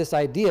had this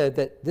idea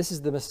that this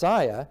is the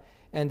Messiah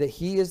and that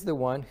he is the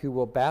one who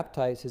will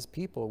baptize his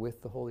people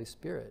with the Holy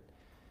Spirit.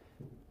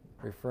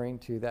 referring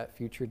to that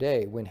future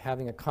day when,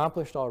 having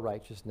accomplished all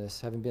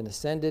righteousness, having been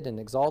ascended and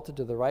exalted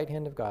to the right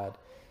hand of God,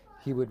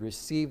 he would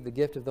receive the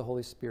gift of the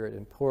Holy Spirit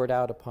and pour it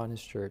out upon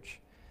his church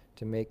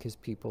to make his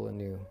people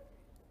anew.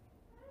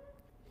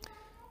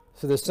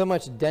 So there's so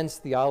much dense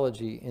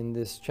theology in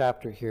this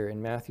chapter here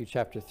in Matthew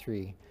chapter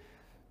 3.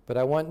 But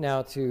I want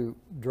now to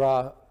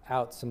draw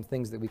out some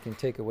things that we can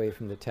take away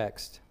from the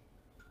text.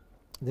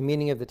 The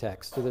meaning of the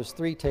text. So there's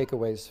 3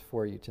 takeaways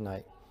for you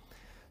tonight.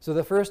 So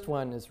the first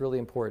one is really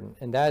important,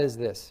 and that is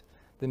this.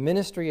 The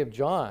ministry of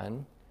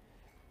John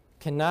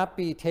cannot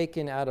be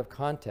taken out of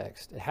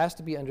context. It has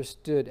to be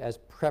understood as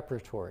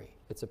preparatory.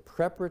 It's a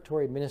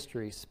preparatory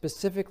ministry,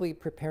 specifically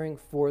preparing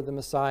for the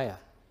Messiah.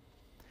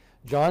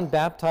 John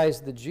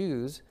baptized the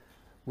Jews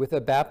with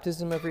a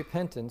baptism of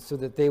repentance so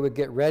that they would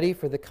get ready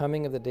for the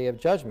coming of the day of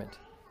judgment.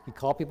 He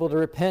called people to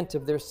repent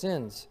of their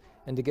sins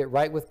and to get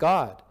right with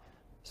God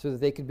so that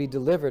they could be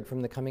delivered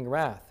from the coming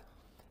wrath.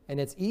 And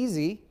it's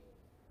easy,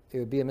 it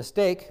would be a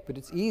mistake, but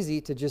it's easy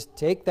to just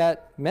take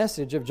that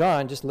message of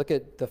John, just look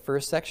at the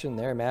first section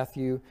there,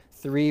 Matthew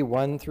 3,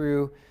 1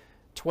 through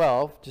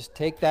 12, just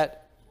take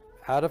that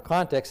out of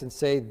context and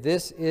say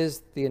this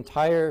is the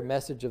entire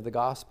message of the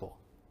gospel.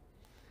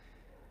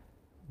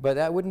 But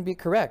that wouldn't be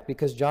correct,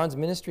 because John's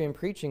ministry and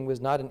preaching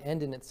was not an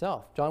end in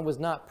itself. John was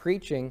not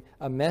preaching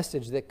a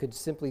message that could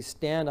simply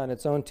stand on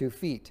its own 2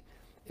 feet.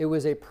 It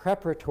was a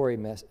preparatory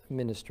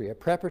ministry, a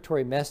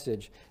preparatory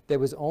message that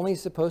was only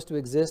supposed to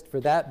exist for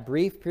that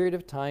brief period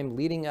of time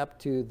leading up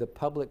to the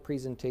public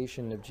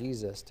presentation of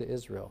Jesus to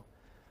Israel.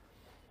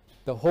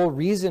 The whole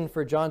reason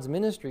for John's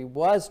ministry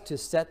was to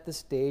set the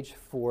stage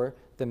for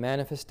the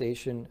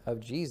manifestation of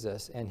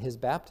Jesus and his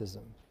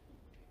baptism.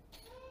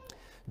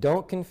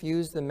 Don't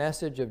confuse the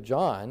message of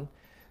John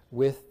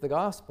with the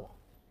gospel,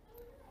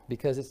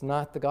 because it's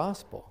not the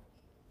gospel.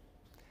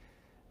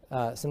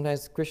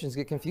 Sometimes Christians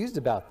get confused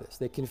about this.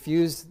 They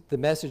confuse the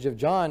message of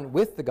John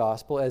with the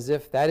gospel as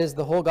if that is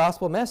the whole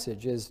gospel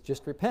message, is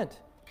just repent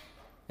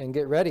and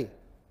get ready.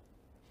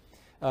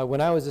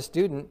 When I was a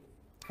student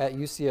at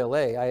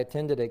UCLA, I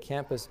attended a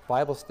campus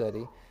Bible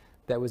study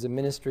that was a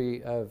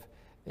ministry of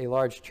a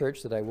large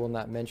church that I will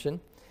not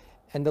mention.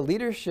 And the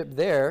leadership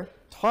there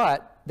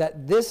taught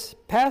that this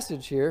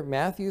passage here,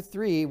 Matthew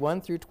 3,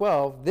 1 through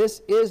 12,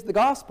 this is the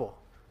gospel.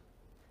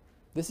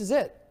 This is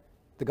it.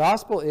 The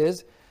gospel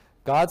is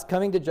God's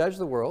coming to judge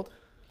the world.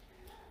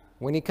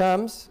 When he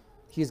comes,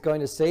 he's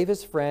going to save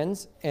his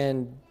friends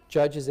and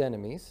judge his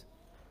enemies.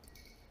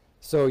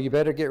 So you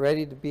better get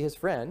ready to be his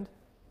friend.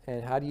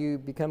 And how do you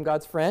become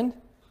God's friend?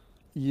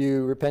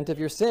 You repent of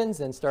your sins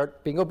and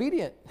start being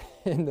obedient.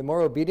 And the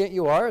more obedient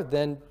you are,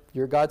 then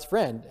you're God's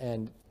friend.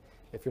 And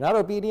if you're not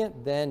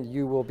obedient, then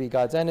you will be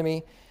God's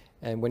enemy.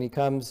 And when he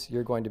comes,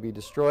 you're going to be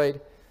destroyed.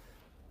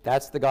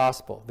 That's the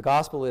gospel. The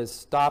gospel is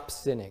stop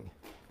sinning,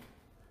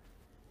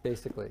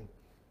 basically.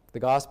 The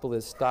gospel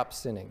is stop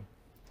sinning.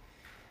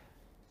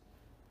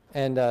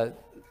 And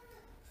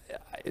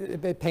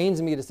it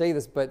pains me to say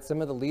this, but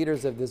some of the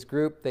leaders of this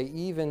group, they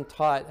even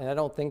taught, and I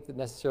don't think that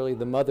necessarily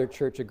the mother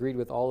church agreed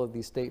with all of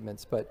these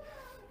statements, but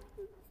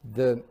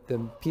the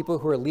people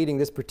who are leading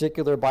this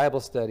particular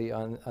Bible study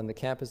on the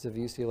campus of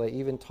UCLA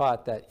even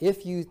taught that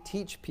if you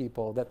teach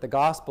people that the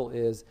gospel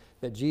is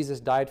that Jesus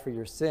died for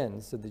your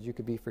sins so that you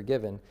could be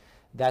forgiven,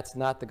 that's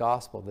not the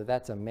gospel,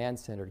 that's a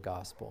man-centered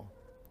gospel.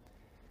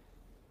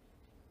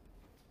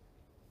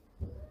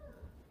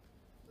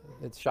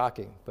 It's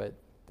shocking, but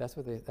that's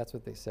what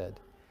they said.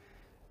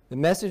 The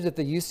message that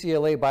the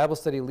UCLA Bible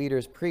study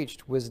leaders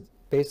preached was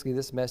basically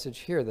this message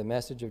here, the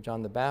message of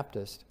John the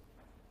Baptist.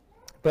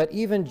 But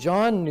even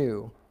John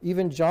knew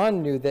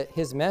that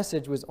his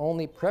message was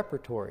only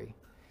preparatory,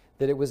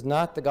 that it was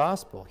not the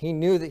gospel. He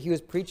knew that he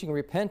was preaching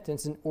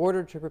repentance in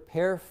order to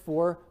prepare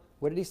for,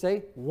 what did he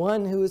say?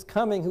 One who is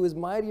coming, who is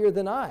mightier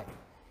than I.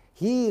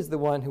 He is the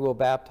one who will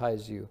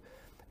baptize you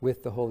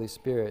with the Holy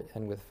Spirit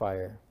and with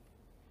fire.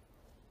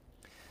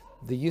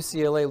 The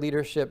UCLA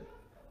leadership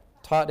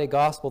taught a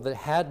gospel that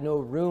had no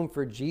room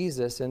for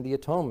Jesus and the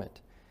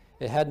atonement.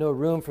 It had no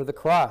room for the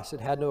cross.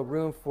 It had no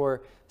room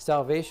for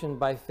salvation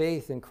by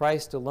faith in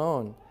Christ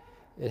alone.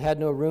 It had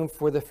no room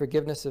for the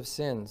forgiveness of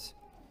sins.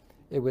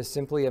 It was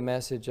simply a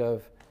message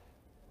of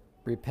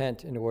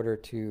repent in order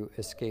to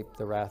escape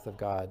the wrath of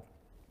God.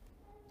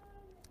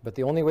 But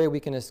the only way we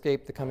can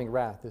escape the coming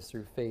wrath is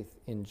through faith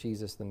in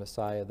Jesus the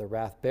Messiah, the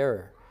wrath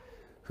bearer,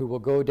 who will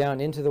go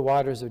down into the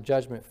waters of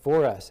judgment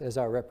for us as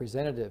our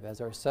representative, as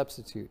our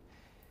substitute,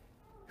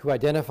 who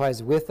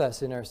identifies with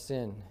us in our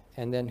sin,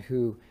 and then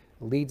who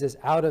leads us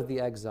out of the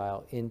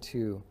exile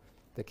into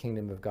the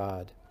kingdom of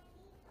God.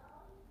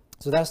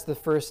 So that's the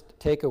first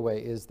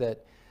takeaway, is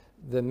that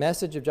the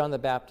message of John the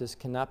Baptist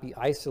cannot be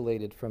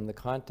isolated from the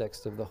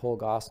context of the whole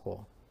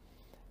gospel.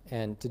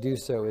 And to do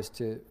so is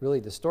to really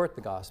distort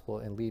the gospel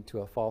and lead to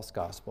a false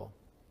gospel.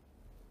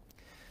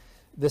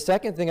 The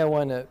second thing I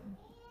want to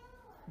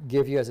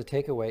give you as a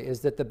takeaway is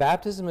that the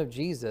baptism of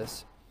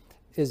Jesus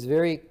is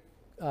very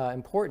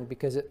important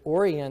because it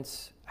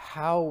orients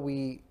how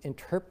we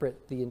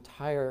interpret the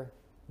entire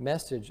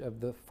message of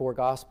the four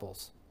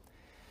Gospels.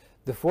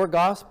 The four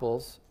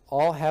Gospels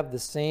all have the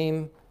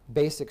same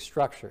basic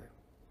structure.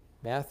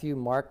 Matthew,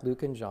 Mark,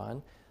 Luke, and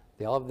John,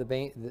 they all have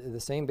the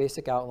same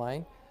basic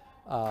outline.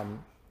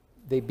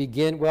 They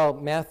begin, well,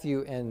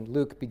 Matthew and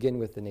Luke begin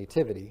with the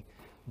nativity,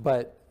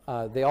 but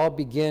they all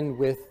begin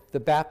with the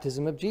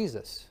baptism of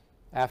Jesus.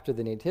 After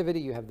the nativity,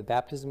 you have the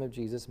baptism of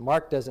Jesus.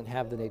 Mark doesn't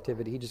have the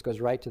nativity. He just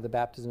goes right to the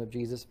baptism of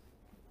Jesus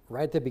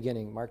right at the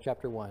beginning, Mark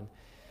chapter 1.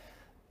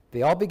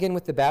 They all begin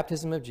with the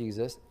baptism of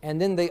Jesus,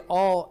 and then they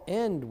all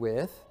end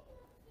with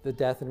the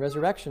death and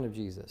resurrection of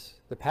Jesus,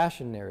 the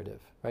passion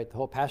narrative, right? The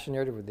whole passion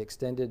narrative with the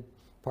extended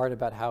part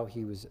about how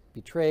he was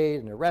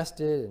betrayed and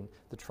arrested, and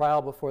the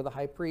trial before the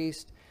high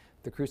priest,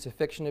 the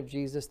crucifixion of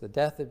Jesus, the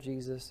death of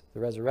Jesus, the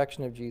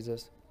resurrection of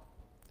Jesus.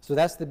 So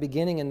that's the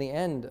beginning and the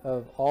end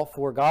of all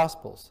four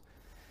Gospels.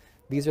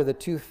 These are the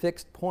two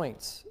fixed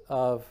points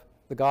of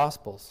the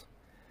Gospels.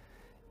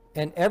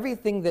 And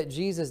everything that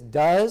Jesus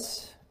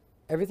does,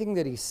 everything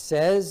that he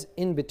says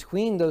in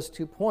between those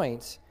 2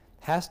 points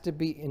has to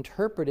be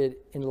interpreted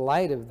in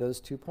light of those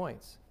 2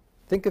 points.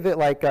 Think of it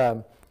like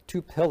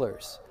 2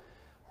 pillars,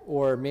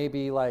 or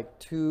maybe like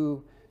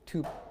two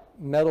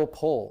metal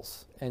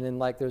poles, and then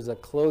like there's a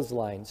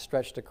clothesline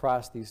stretched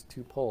across these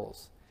 2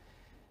 poles.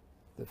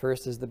 The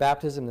first is the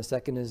baptism, the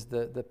second is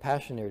the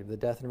passion narrative, the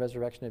death and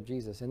resurrection of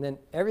Jesus. And then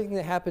everything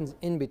that happens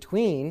in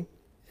between,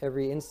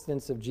 every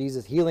instance of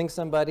Jesus healing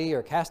somebody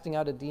or casting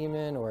out a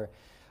demon or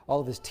all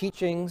of his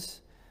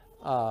teachings,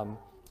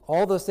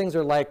 all those things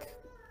are like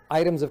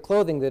items of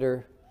clothing that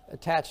are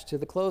attached to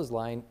the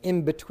clothesline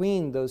in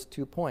between those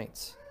 2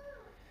 points.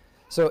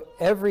 So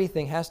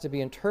everything has to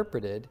be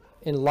interpreted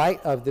in light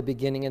of the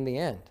beginning and the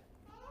end.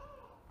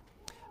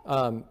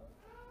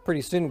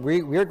 Pretty soon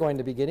we're going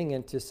to be getting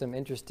into some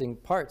interesting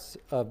parts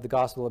of the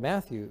Gospel of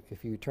Matthew.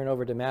 If you turn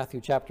over to Matthew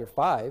chapter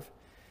 5,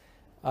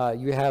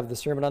 you have the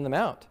Sermon on the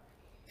Mount.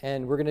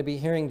 And we're going to be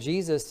hearing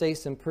Jesus say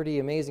some pretty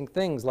amazing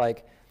things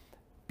like,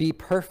 be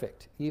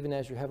perfect, even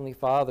as your heavenly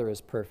Father is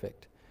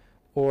perfect.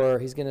 Or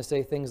he's going to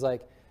say things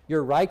like,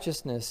 your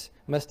righteousness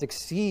must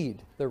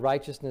exceed the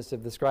righteousness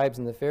of the scribes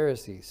and the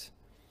Pharisees.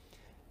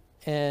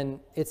 And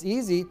it's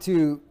easy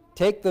to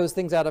take those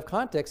things out of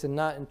context and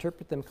not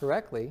interpret them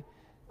correctly.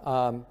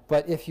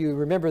 But if you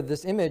remember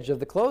this image of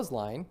the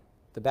clothesline,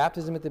 the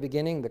baptism at the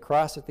beginning, the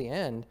cross at the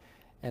end,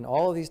 and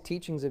all of these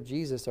teachings of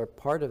Jesus are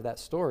part of that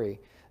story,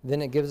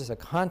 then it gives us a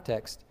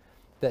context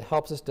that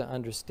helps us to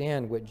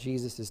understand what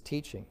Jesus is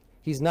teaching.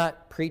 He's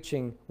not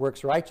preaching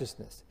works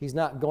righteousness. He's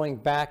not going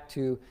back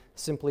to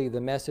simply the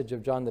message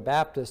of John the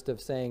Baptist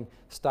of saying,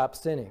 stop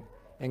sinning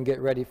and get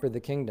ready for the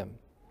kingdom.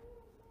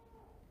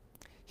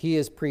 He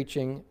is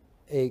preaching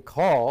a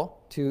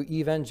call to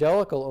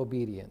evangelical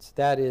obedience.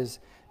 That is,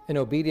 an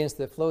obedience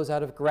that flows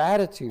out of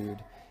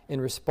gratitude in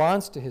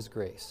response to his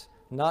grace,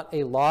 not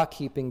a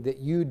law-keeping that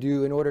you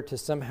do in order to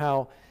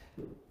somehow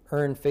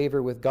earn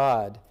favor with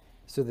God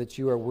so that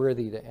you are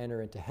worthy to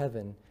enter into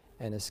heaven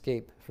and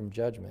escape from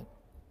judgment.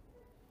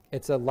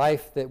 It's a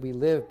life that we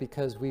live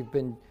because we've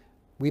been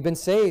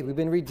saved, we've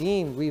been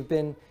redeemed, we've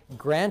been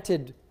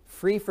granted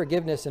free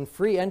forgiveness and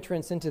free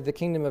entrance into the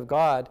kingdom of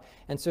God.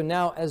 And so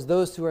now, as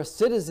those who are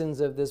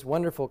citizens of this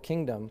wonderful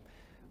kingdom,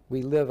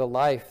 we live a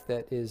life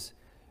that is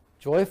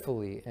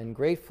joyfully and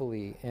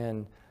gratefully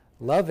and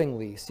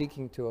lovingly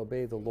seeking to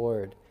obey the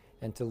Lord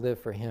and to live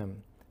for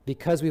him,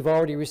 because we've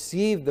already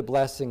received the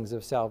blessings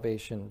of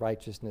salvation,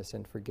 righteousness,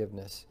 and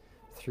forgiveness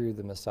through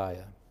the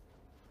Messiah.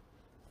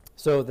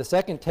 So the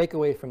second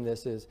takeaway from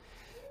this is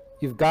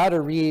you've got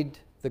to read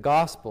the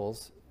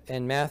Gospels,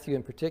 and Matthew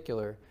in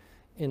particular,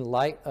 in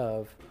light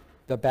of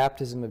the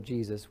baptism of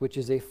Jesus, which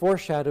is a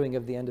foreshadowing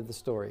of the end of the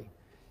story.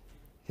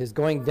 His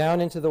going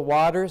down into the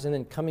waters and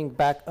then coming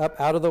back up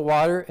out of the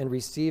water and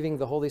receiving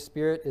the Holy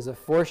Spirit is a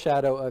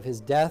foreshadow of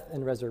his death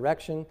and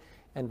resurrection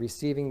and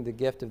receiving the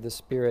gift of the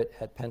Spirit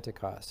at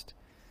Pentecost.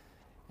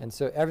 And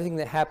so everything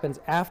that happens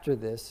after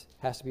this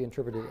has to be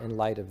interpreted in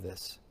light of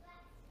this.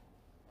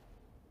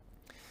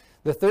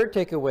 The third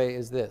takeaway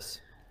is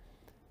this,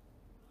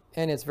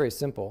 and it's very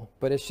simple,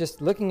 but it's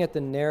just looking at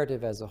the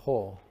narrative as a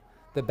whole.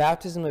 The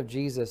baptism of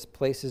Jesus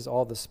places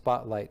all the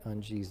spotlight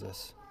on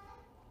Jesus.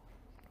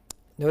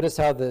 Notice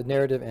how the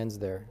narrative ends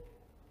there.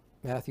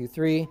 Matthew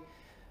 3,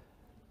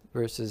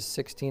 verses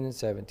 16 and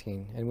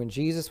 17. And when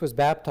Jesus was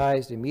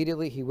baptized,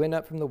 immediately he went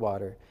up from the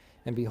water,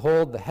 and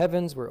behold, the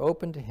heavens were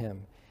opened to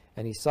him,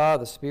 and he saw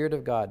the Spirit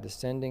of God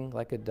descending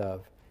like a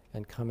dove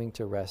and coming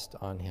to rest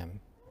on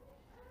him.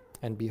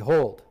 And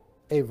behold,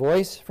 a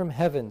voice from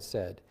heaven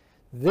said,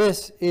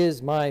 "This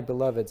is my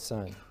beloved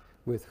Son,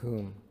 with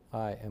whom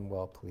I am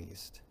well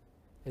pleased."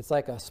 It's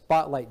like a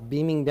spotlight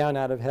beaming down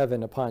out of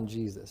heaven upon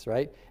Jesus,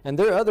 right? And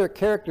there are other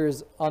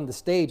characters on the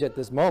stage at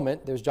this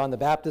moment. There's John the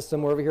Baptist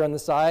somewhere over here on the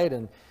side,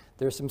 and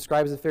there's some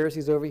scribes and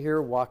Pharisees over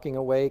here walking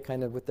away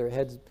kind of with their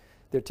heads,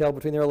 their tail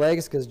between their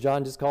legs, because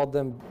John just called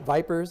them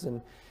vipers.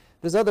 And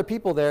there's other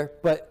people there,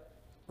 but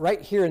right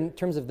here in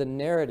terms of the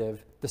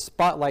narrative, the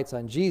spotlight's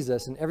on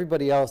Jesus, and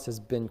everybody else has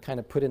been kind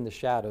of put in the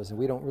shadows, and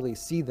we don't really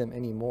see them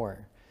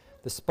anymore.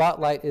 The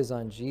spotlight is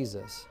on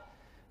Jesus,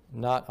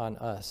 not on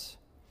us.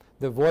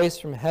 The voice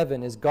from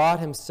heaven is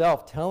God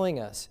himself telling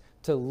us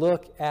to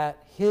look at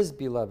his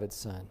beloved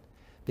Son,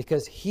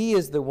 because he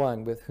is the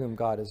one with whom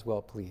God is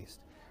well pleased.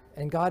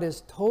 And God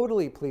is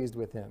totally pleased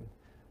with him.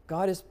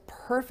 God is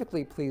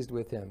perfectly pleased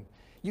with him.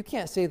 You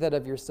can't say that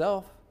of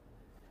yourself.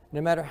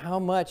 No matter how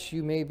much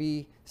you may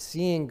be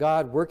seeing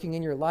God working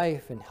in your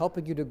life and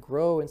helping you to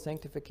grow in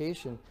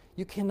sanctification,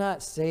 you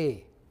cannot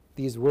say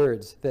these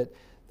words that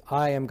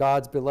I am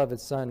God's beloved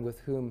Son with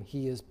whom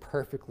he is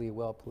perfectly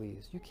well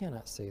pleased. You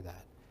cannot say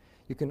that.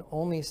 You can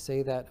only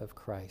say that of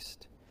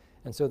Christ.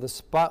 And so the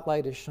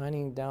spotlight is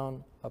shining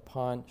down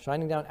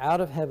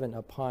out of heaven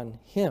upon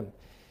him.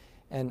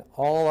 And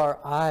all our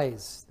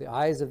eyes, the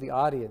eyes of the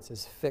audience,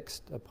 is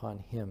fixed upon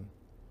him.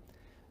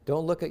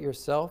 Don't look at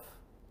yourself.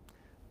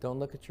 Don't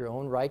look at your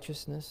own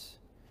righteousness,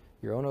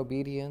 your own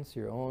obedience,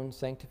 your own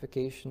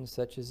sanctification,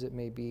 such as it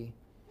may be.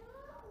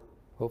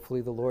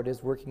 Hopefully the Lord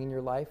is working in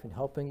your life and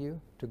helping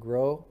you to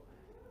grow,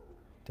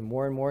 to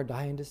more and more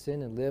die into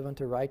sin and live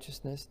unto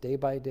righteousness day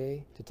by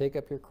day, to take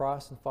up your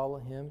cross and follow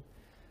him.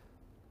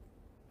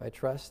 I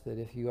trust that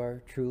if you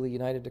are truly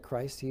united to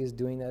Christ, he is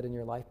doing that in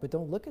your life. But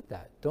don't look at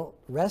that. Don't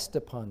rest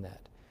upon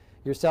that.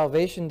 Your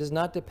salvation does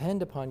not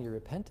depend upon your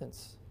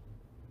repentance.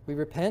 We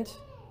repent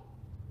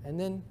and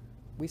then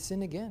we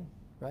sin again,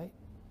 right?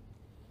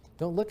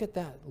 Don't look at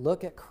that.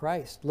 Look at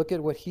Christ. Look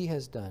at what he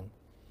has done.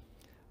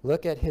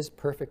 Look at his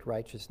perfect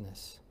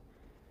righteousness.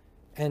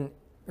 And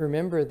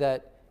remember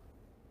that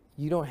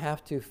you don't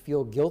have to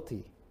feel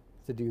guilty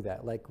to do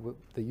that. Like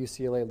the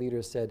UCLA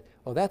leaders said,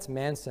 oh, that's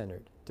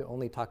man-centered, to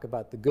only talk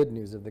about the good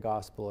news of the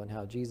gospel and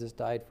how Jesus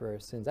died for our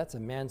sins. That's a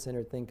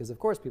man-centered thing, because of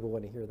course people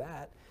want to hear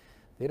that.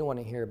 They don't want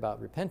to hear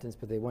about repentance,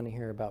 but they want to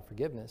hear about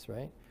forgiveness,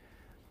 right?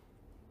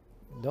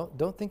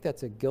 Don't think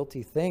that's a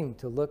guilty thing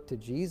to look to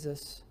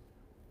Jesus,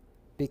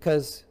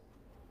 because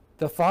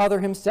the Father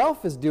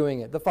himself is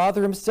doing it. The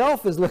Father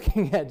himself is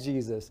looking at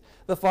Jesus.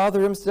 The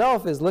Father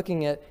himself is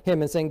looking at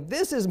him and saying,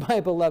 this is my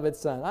beloved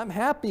Son. I'm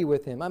happy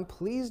with him. I'm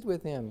pleased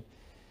with him.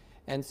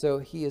 And so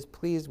he is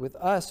pleased with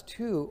us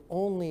too,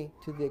 only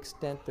to the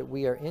extent that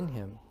we are in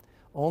him,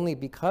 only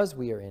because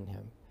we are in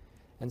him.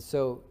 And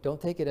so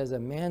don't take it as a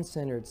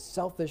man-centered,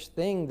 selfish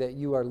thing that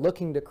you are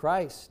looking to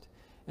Christ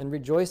and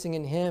rejoicing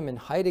in him and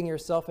hiding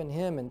yourself in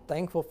him and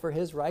thankful for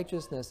his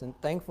righteousness and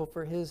thankful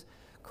for his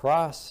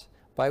cross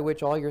by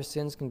which all your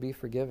sins can be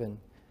forgiven.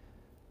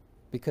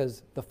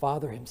 Because the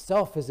Father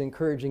himself is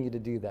encouraging you to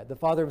do that. The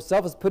Father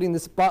himself is putting the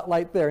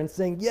spotlight there and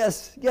saying,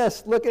 yes,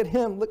 yes, look at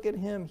him, look at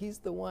him. He's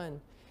the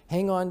one.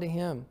 Hang on to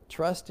him.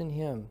 Trust in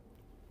him.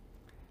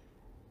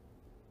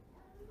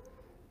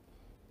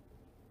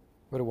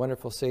 What a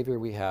wonderful Savior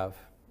we have.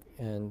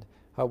 And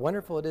how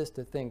wonderful it is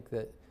to think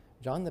that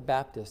John the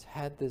Baptist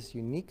had this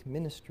unique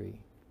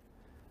ministry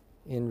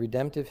in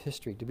redemptive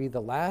history, to be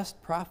the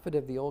last prophet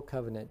of the Old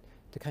Covenant,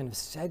 to kind of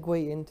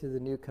segue into the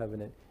New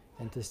Covenant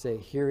and to say,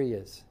 here he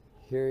is,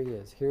 here he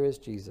is, here is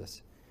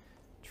Jesus.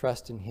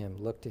 Trust in him,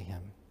 look to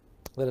him.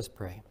 Let us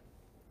pray.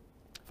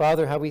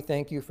 Father, how we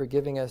thank you for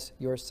giving us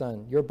your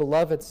Son, your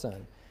beloved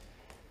Son.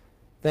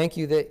 Thank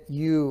you that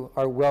you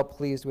are well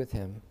pleased with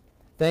him.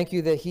 Thank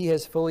you that he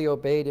has fully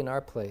obeyed in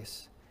our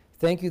place.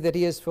 Thank you that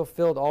he has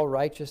fulfilled all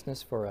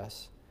righteousness for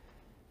us.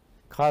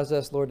 Cause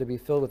us, Lord, to be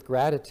filled with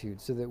gratitude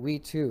so that we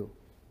too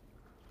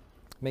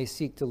may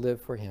seek to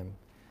live for him,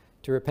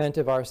 to repent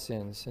of our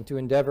sins, and to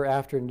endeavor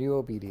after new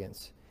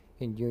obedience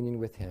in union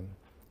with him.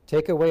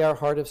 Take away our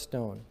heart of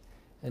stone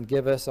and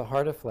give us a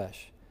heart of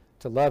flesh,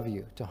 to love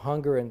you, to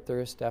hunger and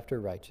thirst after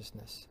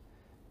righteousness.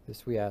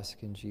 This we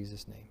ask in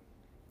Jesus' name.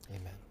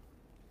 Amen.